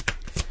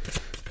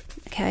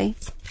 Okay,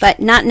 but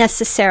not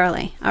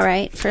necessarily. All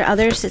right, for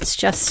others, it's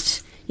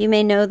just, you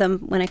may know them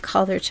when I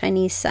call their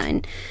Chinese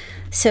sign.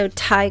 So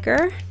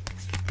tiger.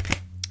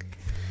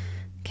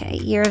 Okay,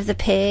 year of the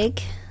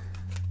pig,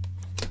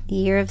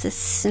 year of the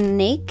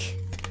snake,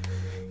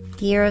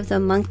 year of the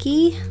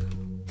monkey.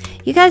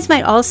 You guys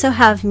might also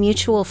have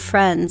mutual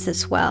friends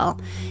as well,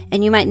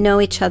 and you might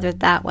know each other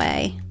that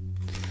way.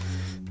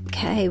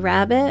 Okay,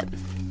 rabbit,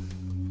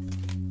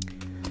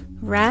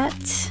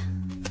 rat,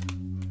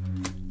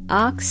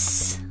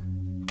 ox,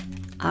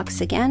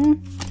 ox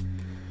again,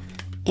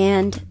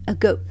 and a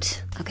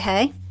goat.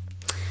 Okay,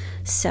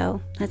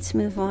 so let's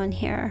move on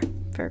here,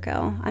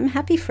 Virgo. I'm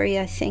happy for you,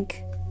 I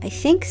think. I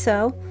think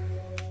so.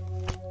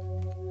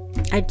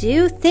 I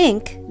do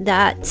think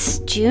that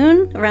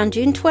around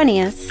June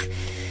 20th,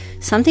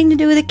 something to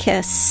do with a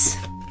kiss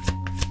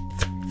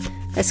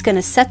that's going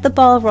to set the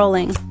ball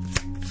rolling.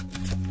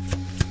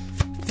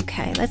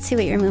 Okay, let's see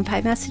what your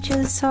Moonpie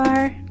messages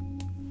are.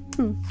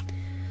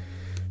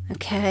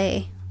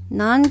 Okay,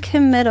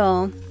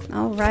 non-committal.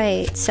 All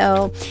right,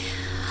 so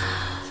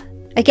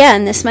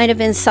again, this might have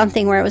been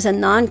something where it was a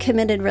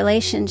non-committed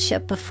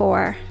relationship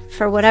before,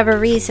 for whatever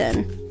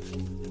reason.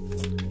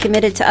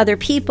 Committed to other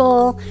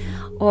people,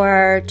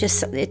 or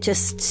it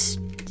just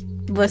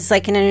was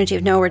like an energy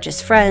of, no, we're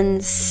just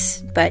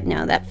friends. But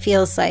no, that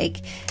feels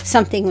like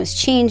something was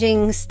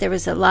changing. There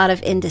was a lot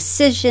of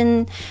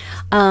indecision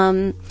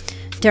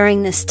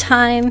during this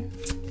time.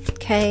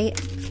 Okay.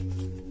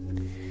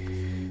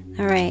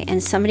 All right,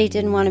 and somebody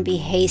didn't want to be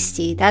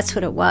hasty. That's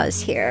what it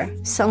was here.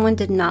 Someone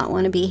did not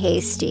want to be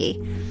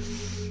hasty.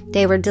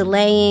 They were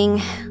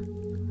delaying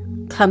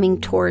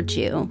coming towards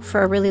you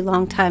for a really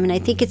long time, and I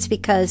think it's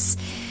because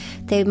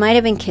they might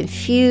have been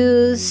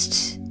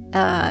confused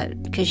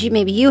because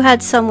maybe you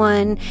had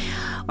someone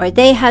or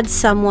they had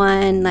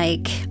someone.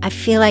 Like, I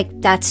feel like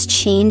that's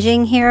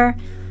changing here.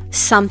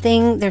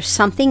 There's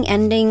something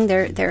ending.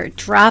 They're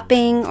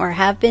dropping or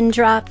have been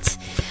dropped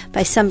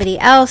by somebody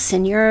else,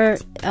 and you're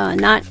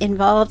not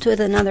involved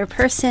with another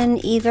person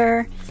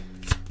either.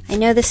 I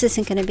know this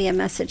isn't going to be a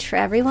message for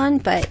everyone,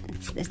 but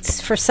it's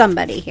for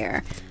somebody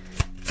here.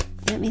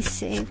 Let me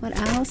see, what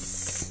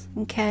else?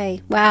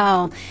 Okay,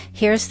 wow,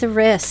 here's the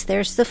risk.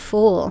 There's the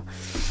Fool.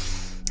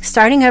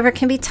 Starting over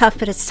can be tough,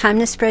 but it's time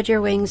to spread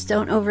your wings.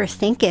 Don't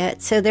overthink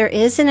it. So there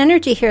is an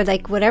energy here,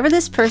 like whatever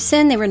this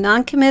person, they were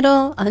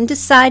non-committal,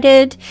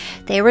 undecided,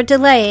 they were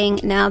delaying,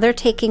 now they're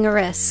taking a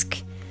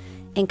risk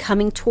and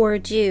coming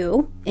towards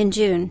you in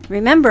June.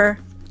 Remember,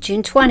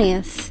 June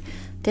 20th.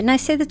 Didn't I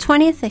say the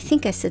 20th? I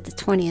think I said the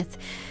 20th.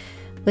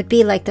 Would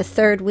be like the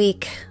 3rd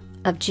week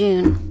of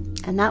June.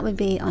 And that would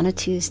be on a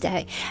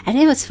Tuesday. And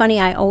you know what's funny?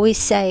 I always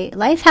say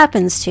life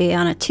happens to you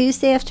on a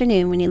Tuesday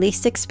afternoon when you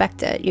least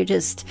expect it. You're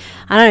just,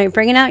 I don't know, you're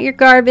bringing out your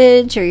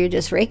garbage or you're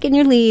just raking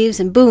your leaves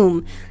and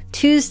boom,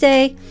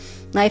 Tuesday,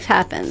 life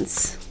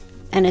happens.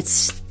 And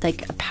it's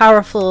like it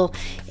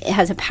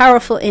has a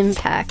powerful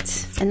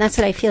impact. And that's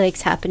what I feel like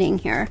is happening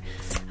here.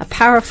 A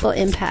powerful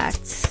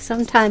impact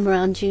sometime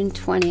around June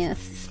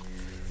 20th.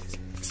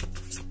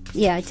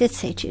 Yeah, I did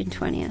say June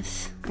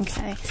 20th.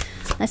 Okay.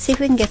 Let's see if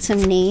we can get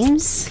some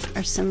names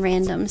or some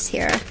randoms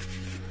here.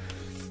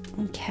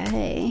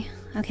 Okay.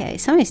 Okay,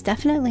 somebody's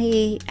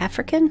definitely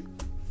African.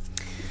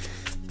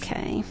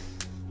 Okay.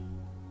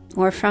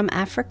 Or from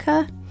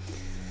Africa.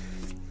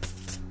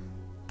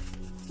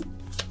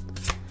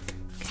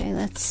 Okay,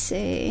 let's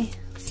see.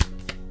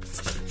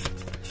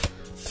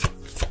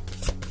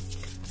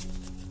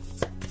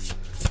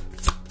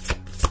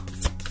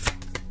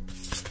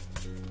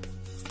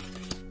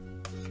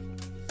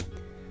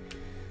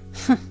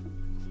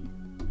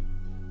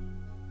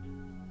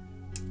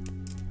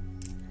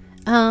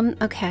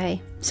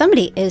 Okay,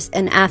 somebody is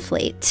an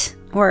athlete,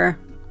 or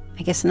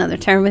I guess another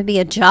term would be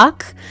a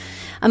jock.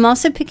 I'm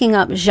also picking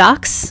up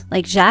jocks,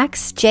 like Jacques,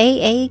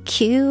 J-A-Q-U-E-S.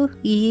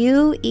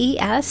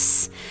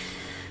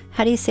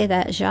 How do you say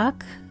that?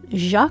 Jacques?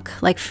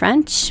 Jacques, like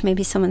French.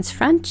 Maybe someone's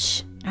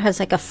French. It has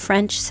like a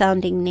French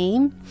sounding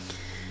name.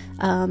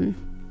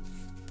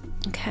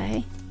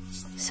 Okay,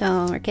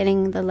 so we're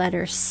getting the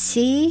letter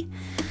C.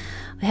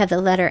 We have the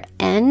letter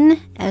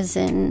N as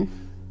in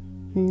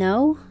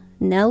no,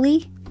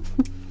 Nelly.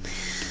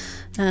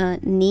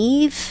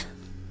 Neve,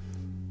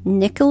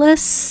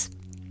 Nicholas,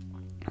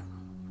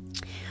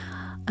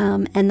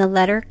 and the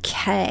letter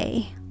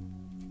K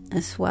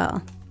as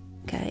well.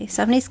 Okay,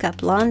 somebody's got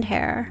blonde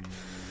hair,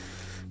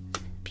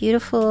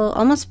 beautiful,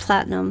 almost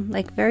platinum,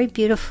 like very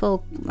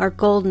beautiful or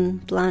golden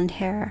blonde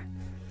hair.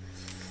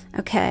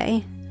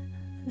 Okay,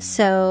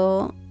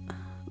 so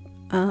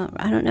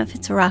I don't know if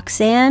it's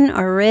Roxanne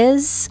or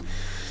Riz.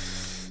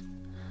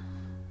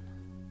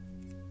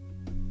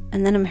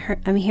 And then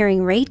I'm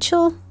hearing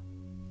Rachel.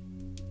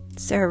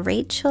 Is there a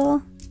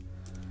Rachel?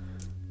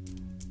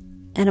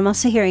 And I'm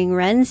also hearing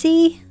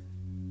Renzi.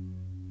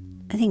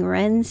 I think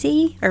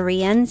Renzi or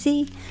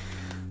Rienzi.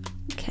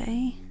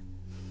 Okay.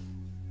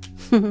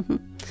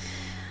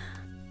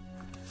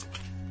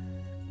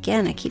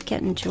 Again, I keep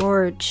getting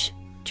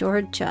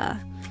Georgia.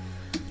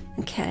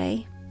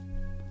 Okay.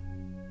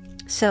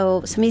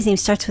 So somebody's name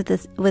starts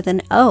with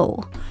an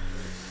O.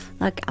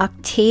 Like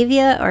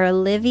Octavia or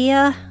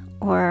Olivia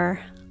or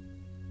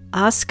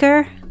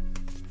Oscar.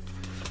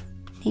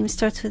 Name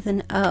starts with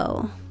an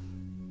O.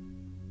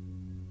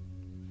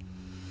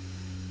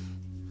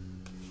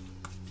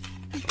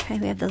 Okay,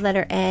 we have the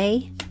letter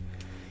A.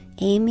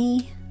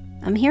 Amy.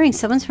 I'm hearing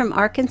someone's from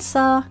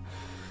Arkansas.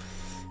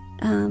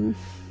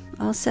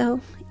 Also,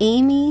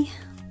 Amy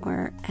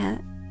or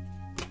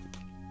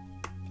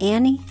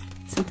Annie.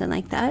 Something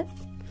like that.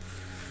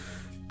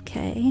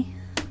 Okay.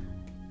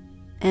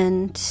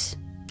 And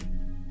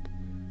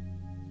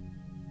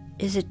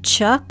is it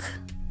Chuck?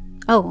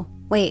 Oh,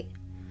 wait.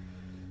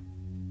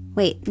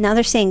 Wait, now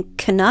they're saying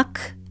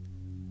Canuck.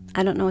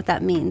 I don't know what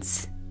that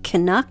means.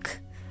 Canuck?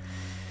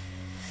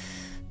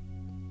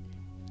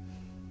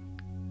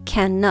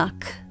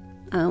 Canuck.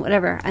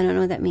 Whatever. I don't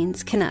know what that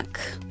means. Canuck.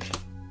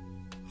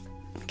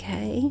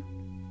 Okay.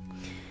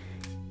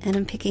 And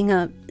I'm picking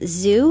up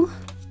Zoo.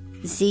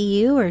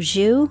 Z-U or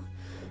Zhu.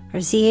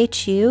 Or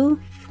Z-H-U.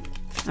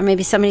 Or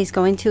maybe somebody's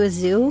going to a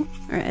zoo.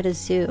 Or at a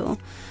zoo.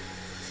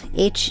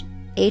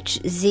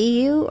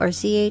 H-Z-U or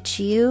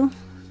Z-H-U.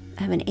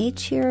 I have an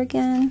H here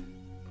again.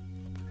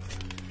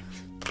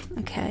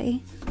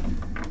 Okay.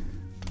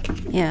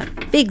 Yeah,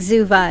 big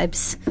zoo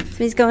vibes.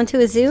 Somebody's going to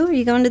a zoo? Are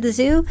you going to the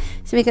zoo?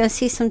 Somebody going to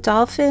see some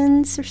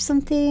dolphins or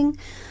something?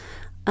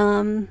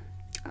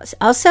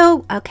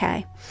 Also,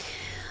 okay.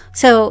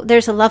 So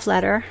there's a love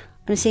letter.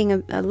 I'm seeing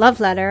a love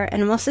letter,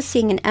 and I'm also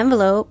seeing an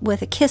envelope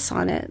with a kiss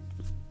on it,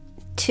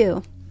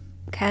 too.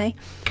 Okay.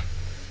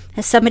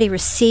 Has somebody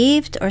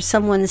received or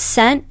someone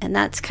sent? And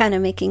that's kind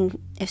of making,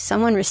 if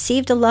someone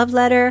received a love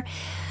letter,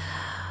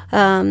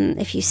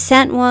 if you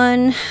sent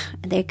one,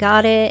 they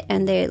got it,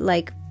 and they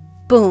like,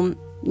 boom,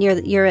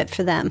 you're it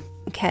for them.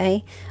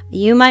 Okay.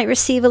 You might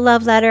receive a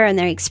love letter and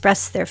they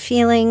express their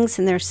feelings,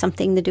 and there's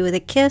something to do with a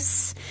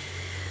kiss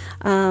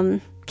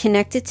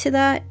connected to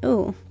that.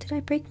 Oh, did I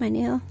break my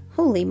nail?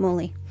 Holy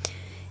moly.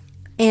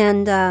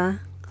 And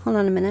hold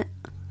on a minute.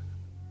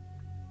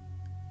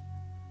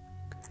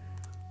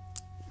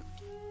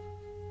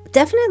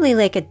 Definitely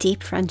like a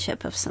deep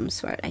friendship of some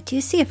sort. I do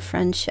see a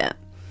friendship.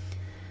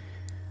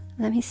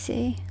 Let me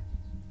see.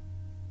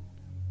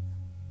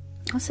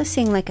 Also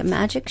seeing like a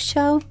magic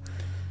show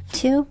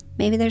too.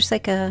 Maybe there's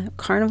like a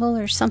carnival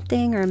or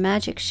something, or a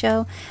magic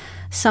show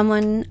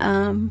someone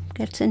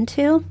gets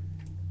into.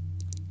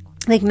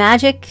 Like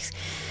magic,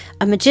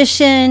 a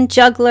magician,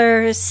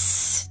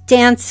 jugglers,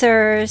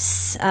 dancers,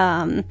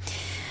 some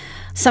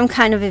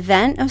kind of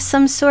event of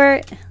some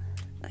sort.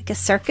 Like a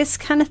circus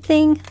kind of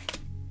thing.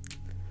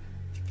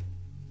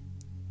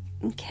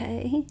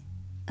 Okay.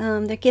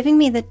 They're giving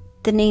me the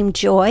name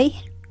Joy.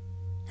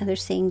 And they're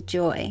saying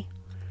Joy.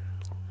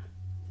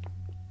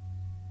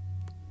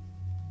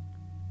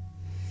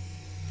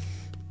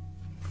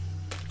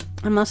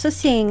 I'm also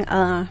seeing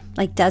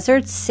like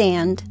desert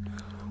sand.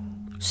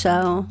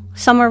 So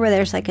somewhere where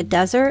there's like a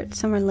desert.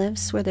 Someone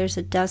lives where there's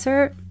a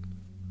desert.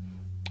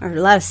 Or a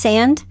lot of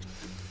sand.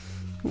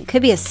 It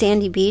could be a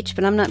sandy beach,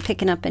 but I'm not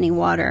picking up any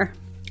water.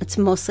 It's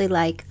mostly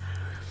like,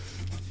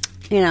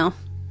 you know,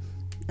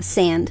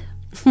 sand.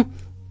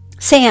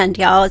 Sand,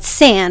 y'all. It's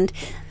sand.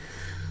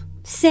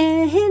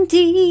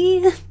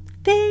 Sandy,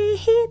 baby.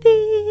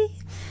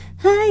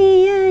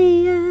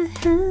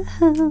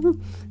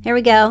 Here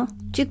we go.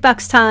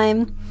 Jukebox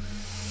time.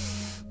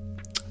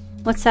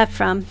 What's that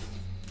from?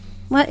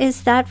 What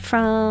is that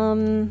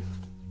from?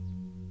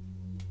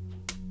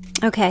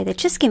 Okay, they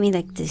just give me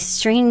like this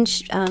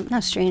strange,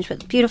 not strange,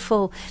 but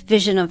beautiful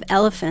vision of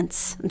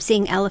elephants. I'm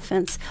seeing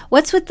elephants.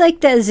 What's with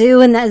like the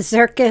zoo and that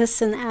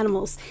circus and the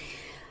animals?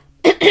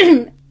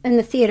 And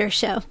the theater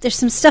show. There's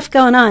some stuff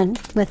going on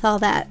with all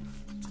that.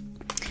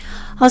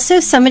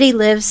 Also, somebody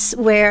lives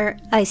where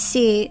I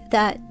see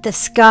that the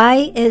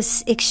sky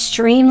is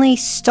extremely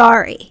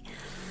starry.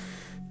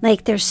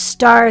 Like there's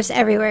stars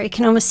everywhere. You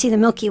can almost see the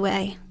Milky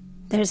Way.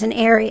 There's an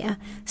area.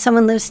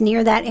 Someone lives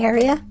near that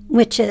area,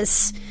 which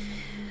is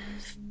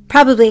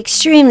probably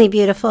extremely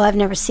beautiful. I've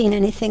never seen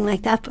anything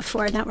like that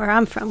before. Not where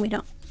I'm from.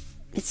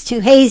 It's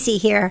too hazy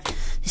here.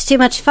 There's too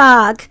much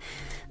fog.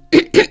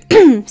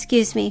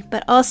 Excuse me.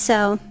 But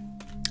also,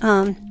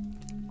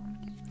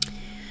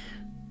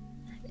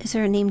 is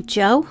there a name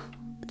Joe?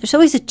 There's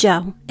always a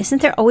Joe.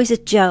 Isn't there always a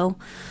Joe?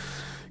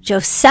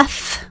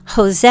 Joseph,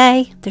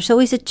 Jose. There's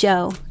always a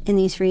Joe in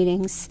these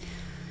readings.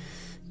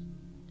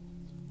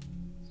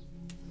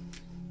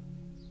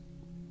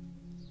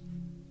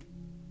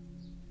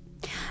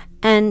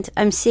 And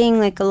I'm seeing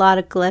like a lot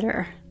of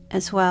glitter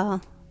as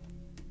well.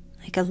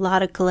 Like a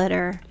lot of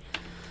glitter.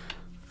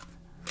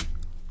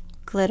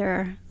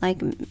 Glitter.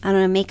 Like, I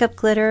don't know, makeup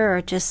glitter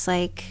or just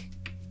like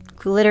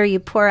glitter you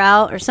pour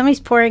out, or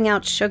somebody's pouring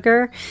out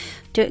sugar.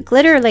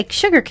 Glitter, like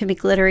sugar can be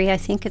glittery. I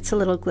think it's a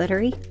little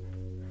glittery.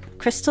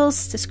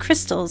 Crystals, there's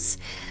crystals,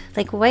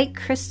 like white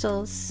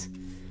crystals.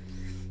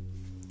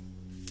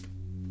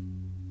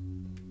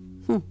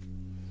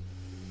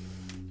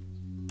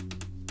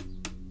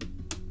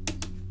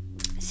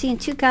 Seeing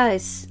two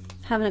guys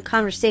having a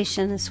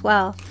conversation as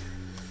well,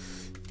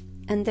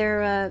 and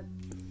they're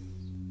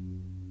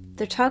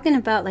talking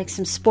about like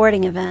some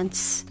sporting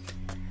events.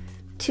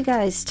 Two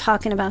guys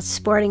talking about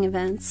sporting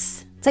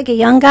events. It's like a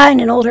young guy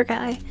and an older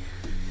guy.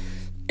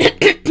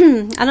 I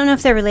don't know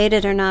if they're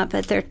related or not,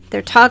 but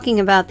they're talking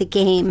about the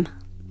game.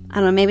 I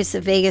don't know, maybe it's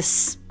the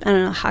Vegas, I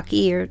don't know,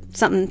 hockey or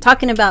something.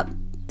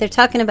 They're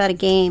talking about a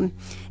game.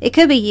 It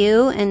could be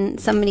you and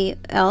somebody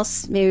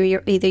else. Maybe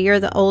you're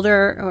the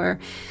older or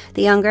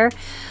the younger.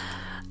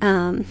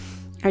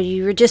 Or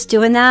you were just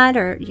doing that,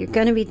 or you're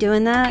going to be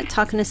doing that,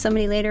 talking to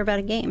somebody later about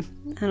a game.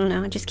 I don't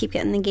know. I just keep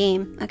getting the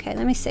game. Okay,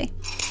 let me see.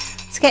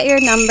 Let's get your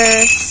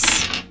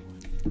numbers.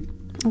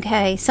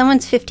 Okay,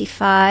 someone's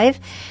 55.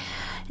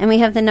 And we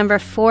have the number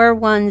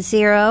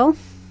 410.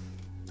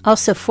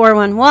 Also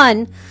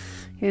 411.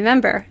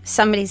 Remember,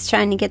 somebody's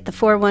trying to get the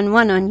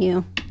 411 on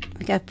you.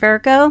 We got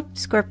Virgo,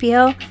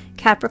 Scorpio,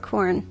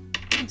 Capricorn.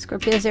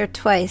 Scorpio's there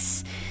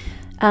twice.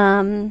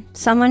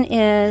 Someone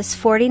is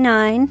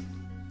 49.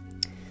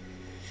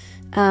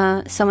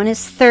 Someone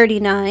is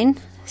 39.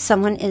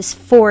 Someone is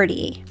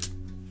 40.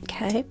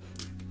 Okay.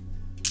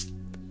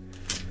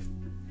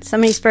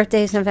 Somebody's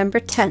birthday is November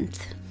 10th.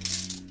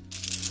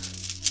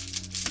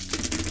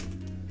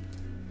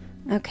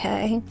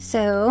 Okay,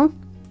 so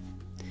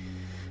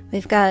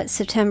we've got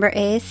September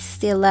 8th,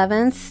 the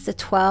 11th, the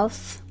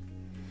 12th,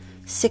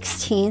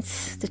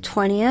 16th, the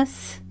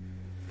 20th,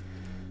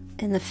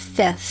 and the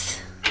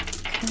 5th.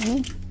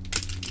 Okay.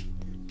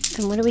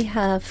 And what do we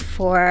have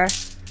for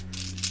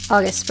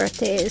August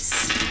birthdays?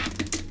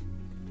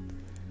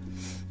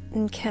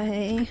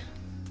 Okay.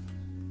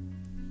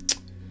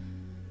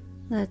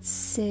 Let's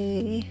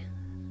see.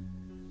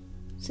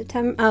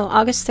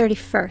 August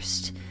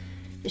 31st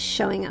is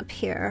showing up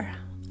here.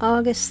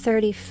 August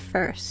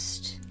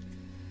 31st.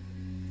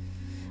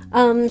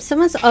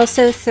 Someone's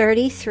also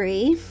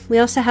 33. We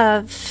also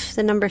have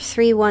the number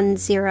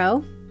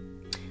 310.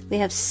 We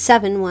have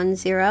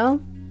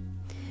 710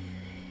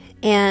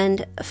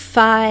 and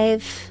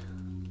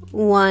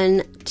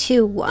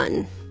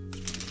 5121.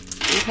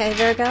 Okay,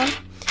 Virgo.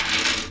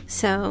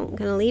 So I'm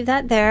going to leave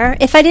that there.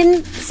 If I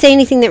didn't say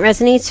anything that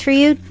resonates for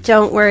you,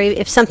 don't worry.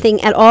 If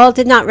something at all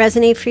did not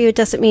resonate for you, it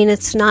doesn't mean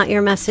it's not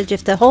your message.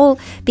 If the whole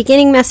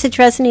beginning message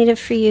resonated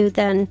for you,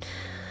 then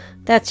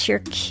that's your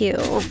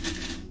cue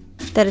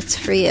that it's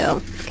for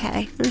you.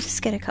 Okay, let's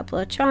just get a couple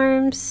of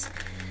charms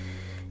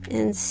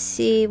and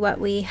see what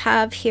we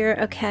have here.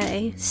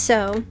 Okay,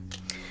 so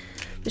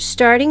we're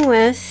starting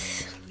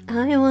with,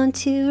 I want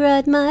to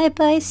ride my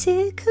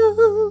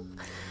bicycle.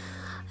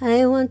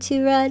 I want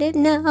to ride it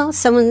now.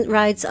 Someone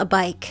rides a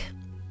bike,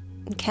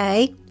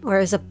 okay,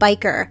 or is a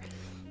biker.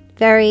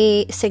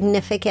 Very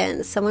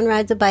significant. Someone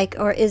rides a bike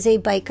or is a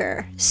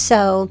biker.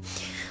 So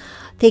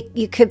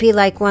you could be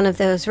like one of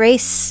those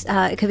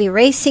it could be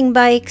racing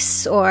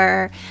bikes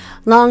or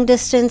long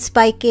distance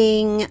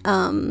biking.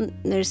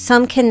 There's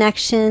some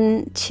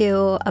connection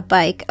to a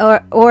bike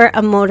or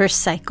a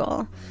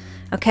motorcycle.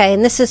 Okay,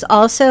 and this is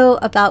also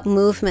about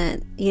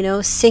movement,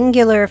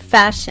 singular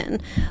fashion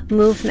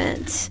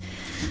movement.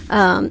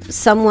 There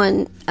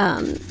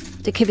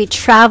could be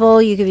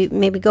travel. You could be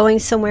maybe going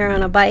somewhere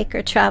on a bike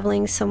or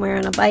traveling somewhere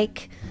on a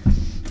bike.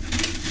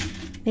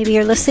 Maybe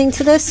you're listening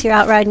to this, you're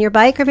out riding your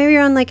bike, or maybe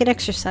you're on like an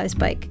exercise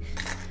bike.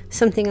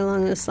 Something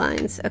along those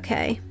lines.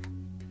 Okay.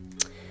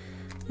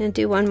 I'm going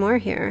to do one more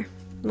here.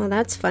 Well,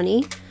 that's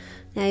funny.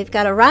 Now you've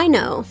got a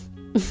rhino.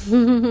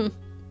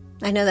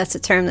 I know that's a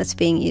term that's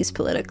being used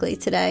politically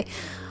today.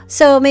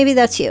 So maybe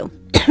that's you.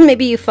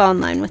 Maybe you fall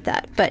in line with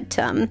that. But,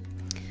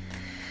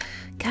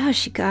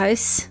 gosh, you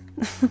guys.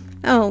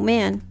 Oh,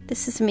 man.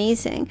 This is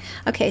amazing.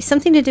 Okay,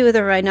 something to do with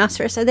a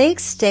rhinoceros. Are they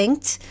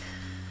extinct?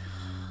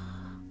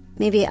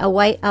 Maybe a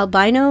white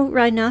albino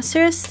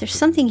rhinoceros? There's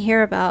something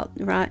here about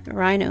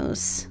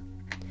rhinos.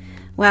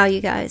 Wow,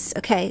 you guys.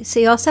 Okay, so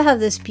you also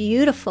have this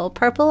beautiful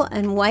purple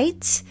and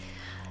white.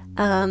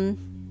 I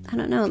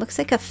don't know. It looks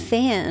like a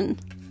fan.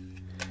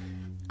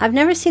 I've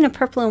never seen a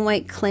purple and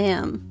white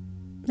clam.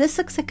 This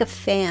looks like a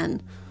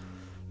fan.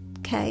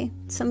 Okay,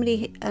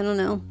 somebody, I don't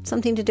know,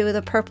 something to do with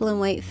a purple and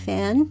white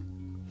fan.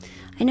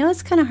 I know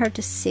it's kind of hard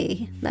to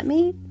see.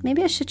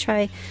 Maybe I should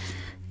try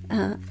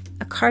a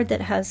card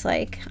that has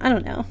like, I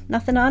don't know,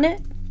 nothing on it.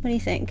 What do you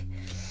think?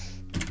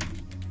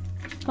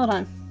 Hold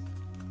on.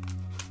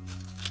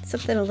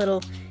 Something a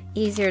little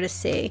easier to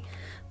see.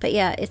 But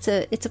yeah, it's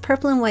a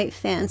purple and white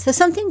fan. So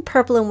something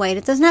purple and white.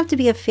 It doesn't have to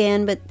be a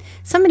fan, but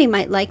somebody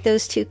might like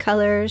those two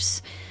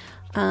colors,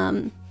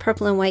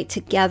 purple and white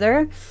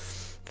together,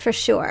 for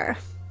sure.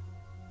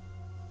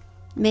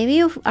 Maybe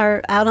you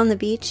are out on the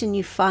beach and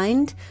you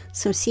find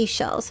some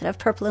seashells that have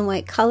purple and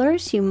white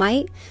colors. You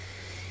might.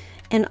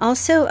 And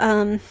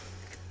also,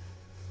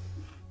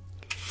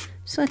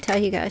 Just want to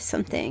tell you guys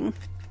something.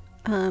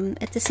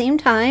 At the same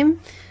time,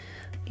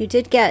 you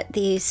did get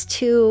these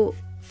two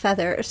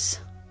feathers.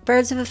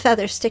 Birds of a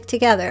feather stick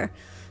together.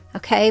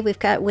 Okay, we've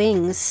got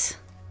wings.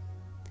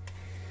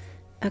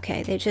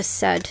 Okay, they just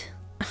said...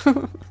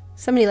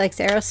 Somebody likes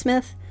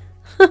Aerosmith.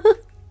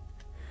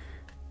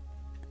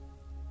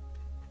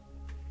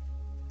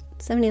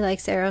 Somebody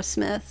likes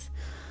Aerosmith.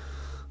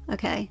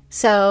 Okay,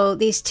 so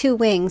these two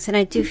wings, and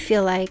I do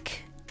feel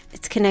like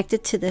it's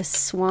connected to this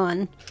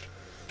swan.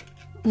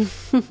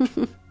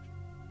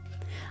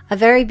 A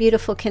very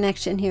beautiful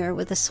connection here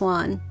with the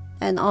swan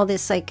and all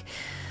this, like,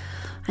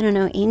 I don't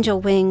know, angel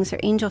wings or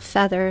angel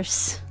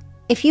feathers.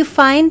 If you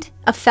find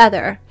a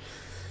feather,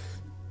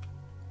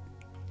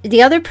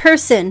 the other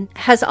person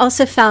has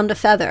also found a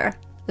feather.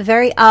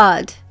 Very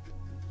odd.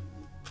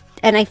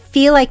 And I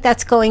feel like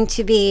that's going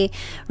to be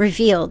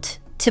revealed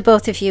to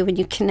both of you when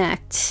you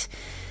connect.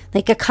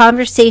 Like a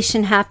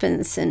conversation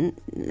happens, and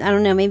I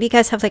don't know, maybe you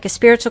guys have like a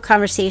spiritual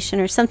conversation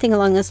or something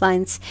along those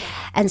lines,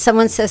 and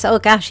someone says, oh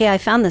gosh, yeah, I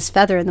found this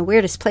feather in the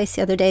weirdest place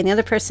the other day, and the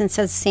other person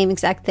says the same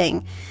exact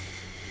thing.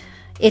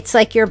 It's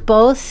like you're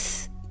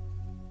both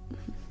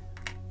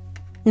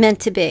meant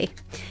to be.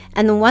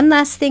 And the one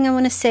last thing I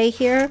want to say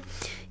here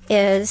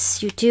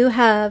is you do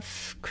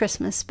have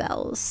Christmas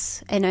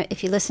bells. And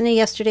if you listen to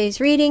yesterday's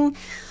reading,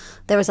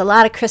 there was a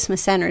lot of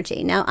Christmas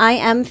energy. Now, I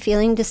am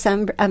feeling June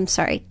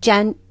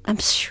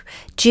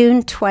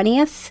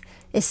 20th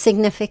is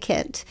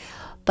significant.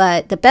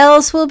 But the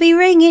bells will be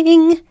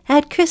ringing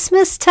at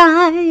Christmas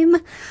time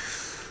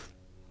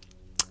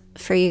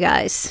for you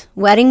guys.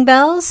 Wedding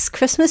bells,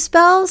 Christmas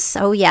bells.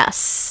 Oh,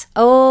 yes.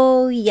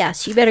 Oh,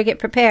 yes. You better get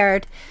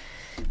prepared,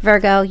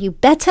 Virgo. You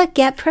better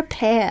get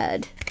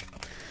prepared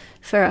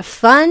for a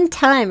fun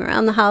time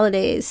around the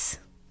holidays.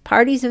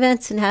 Parties,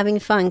 events, and having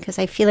fun, because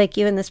I feel like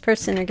you and this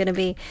person are going to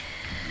be...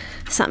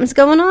 Something's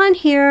going on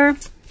here,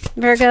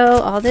 Virgo.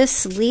 All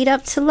this lead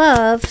up to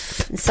love.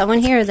 And someone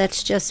here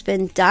that's just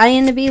been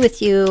dying to be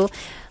with you,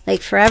 like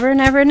forever and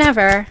ever and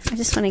ever. I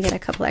just want to get a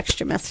couple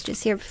extra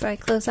messages here before I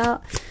close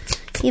out.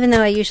 Even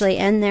though I usually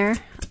end there,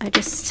 I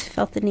just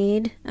felt the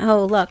need.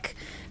 Oh, look.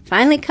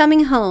 Finally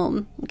coming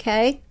home,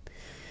 okay?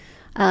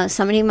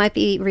 Somebody might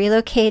be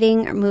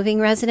relocating or moving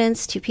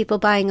residence. Two people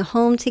buying a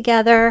home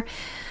together.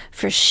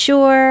 For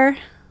sure.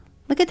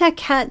 Look at that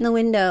cat in the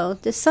window.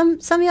 Does some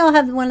of y'all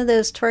have one of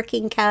those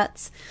twerking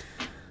cats?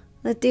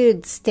 The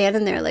dude's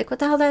standing there like, what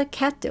the hell is that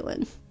cat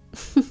doing?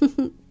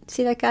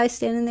 See that guy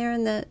standing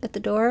there at the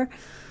door?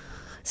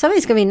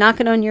 Somebody's going to be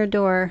knocking on your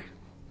door,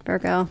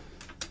 Virgo.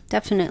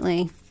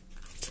 Definitely.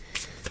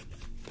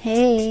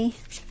 Hey.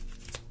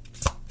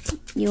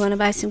 You want to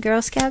buy some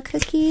Girl Scout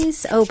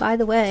cookies? Oh, by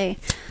the way,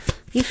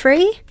 you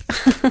free?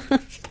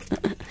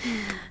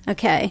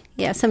 Okay,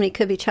 yeah, somebody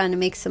could be trying to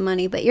make some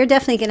money, but you're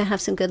definitely going to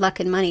have some good luck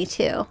and money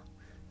too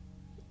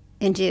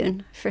in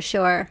June, for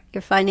sure.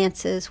 Your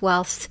finances,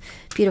 wealth,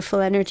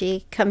 beautiful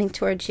energy coming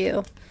towards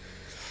you.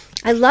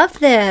 I love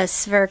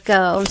this,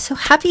 Virgo. I'm so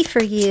happy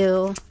for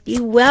you.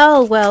 You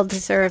well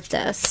deserve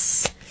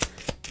this.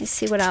 Let's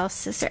see what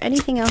else. Is there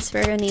anything else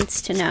Virgo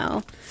needs to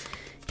know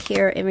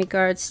here in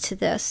regards to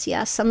this?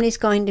 Yeah, somebody's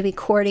going to be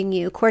courting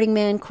you, courting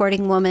man,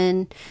 courting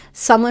woman,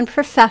 someone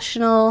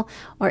professional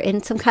or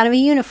in some kind of a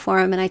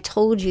uniform. And I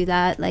told you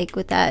that, like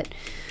with that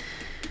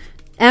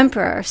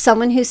Emperor,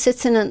 someone who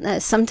sits in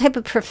some type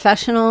of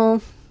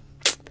professional,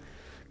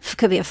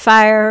 could be a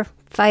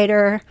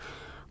firefighter,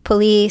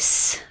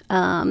 police,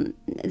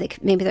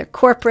 maybe they're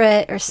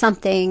corporate or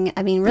something.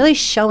 I mean, really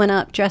showing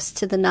up dressed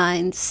to the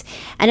nines.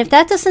 And if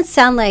that doesn't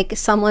sound like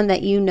someone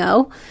that you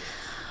know,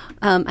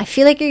 I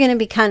feel like you're going to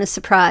be kind of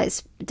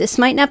surprised. This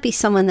might not be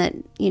someone that,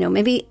 you know,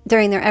 maybe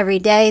during their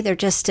everyday, they're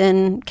just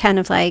in kind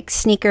of like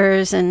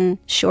sneakers and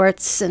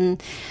shorts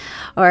and,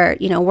 or,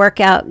 you know,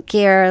 workout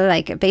gear,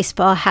 like a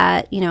baseball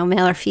hat, you know,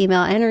 male or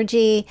female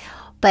energy.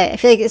 But I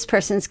feel like this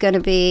person's going to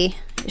be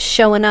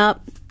showing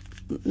up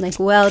like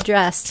well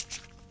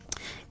dressed.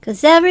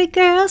 Because every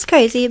girl's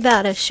crazy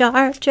about a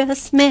sharp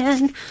dressed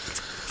man.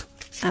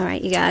 All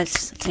right, you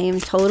guys, I am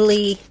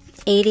totally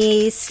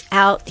 80s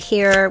out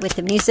here with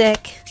the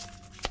music.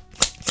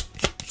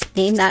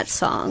 Name that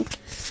song.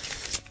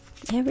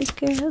 Every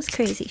girl's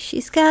crazy.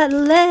 She's got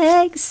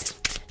legs.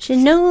 She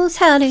knows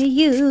how to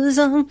use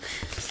them.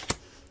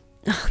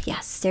 Oh,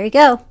 yes. There you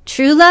go.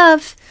 True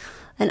love.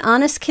 An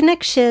honest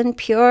connection.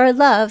 Pure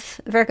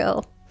love.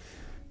 Virgo.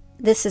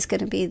 This is going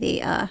to be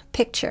the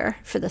picture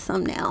for the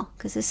thumbnail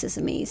because this is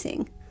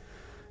amazing.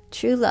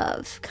 True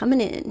love.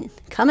 Coming in.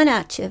 Coming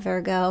at you,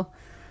 Virgo.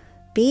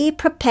 Be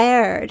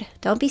prepared.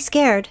 Don't be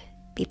scared.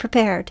 Be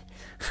prepared.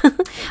 All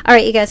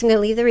right, you guys. I'm going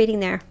to leave the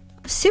reading there.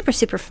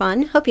 Super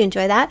fun. Hope you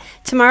enjoy that.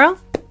 Tomorrow,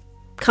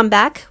 come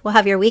back. We'll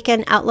have your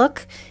weekend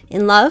outlook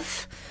in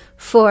love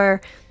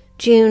for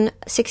June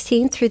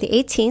 16th through the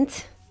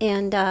 18th.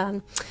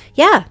 And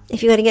yeah,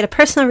 if you want to get a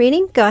personal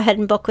reading, go ahead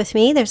and book with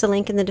me. There's a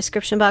link in the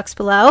description box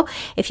below.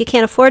 If you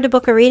can't afford to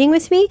book a reading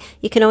with me,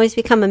 you can always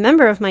become a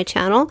member of my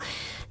channel.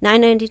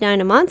 $9.99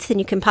 a month, and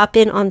you can pop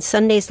in on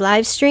Sunday's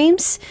live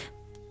streams,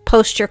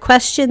 post your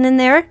question in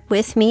there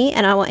with me,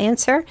 and I will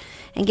answer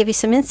and give you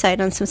some insight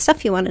on some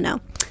stuff you want to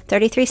know.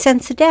 33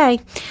 cents a day.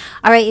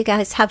 All right, you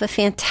guys, have a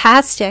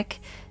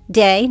fantastic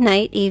day,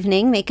 night,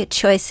 evening. Make good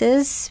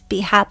choices. Be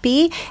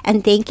happy.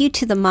 And thank you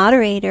to the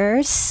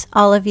moderators,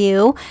 all of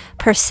you,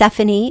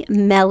 Persephone,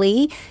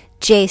 Melly,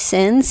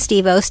 Jason,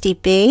 Steve-O,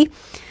 Steve B.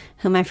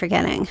 Who am I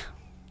forgetting? Is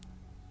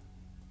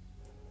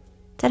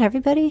that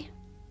everybody?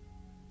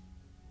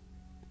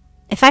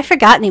 If I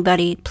forgot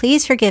anybody,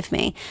 please forgive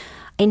me.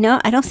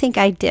 I don't think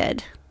I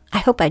did. I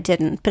hope I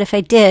didn't. But if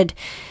I did,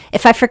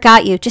 if I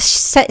forgot you, just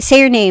say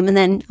your name and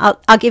then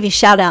I'll give you a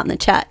shout out in the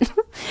chat.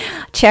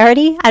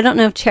 Charity? I don't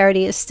know if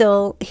Charity is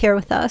still here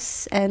with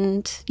us.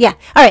 And yeah.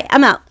 All right.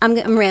 I'm out.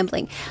 I'm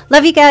rambling.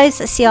 Love you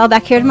guys. I'll see you all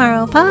back here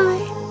tomorrow.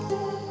 Bye.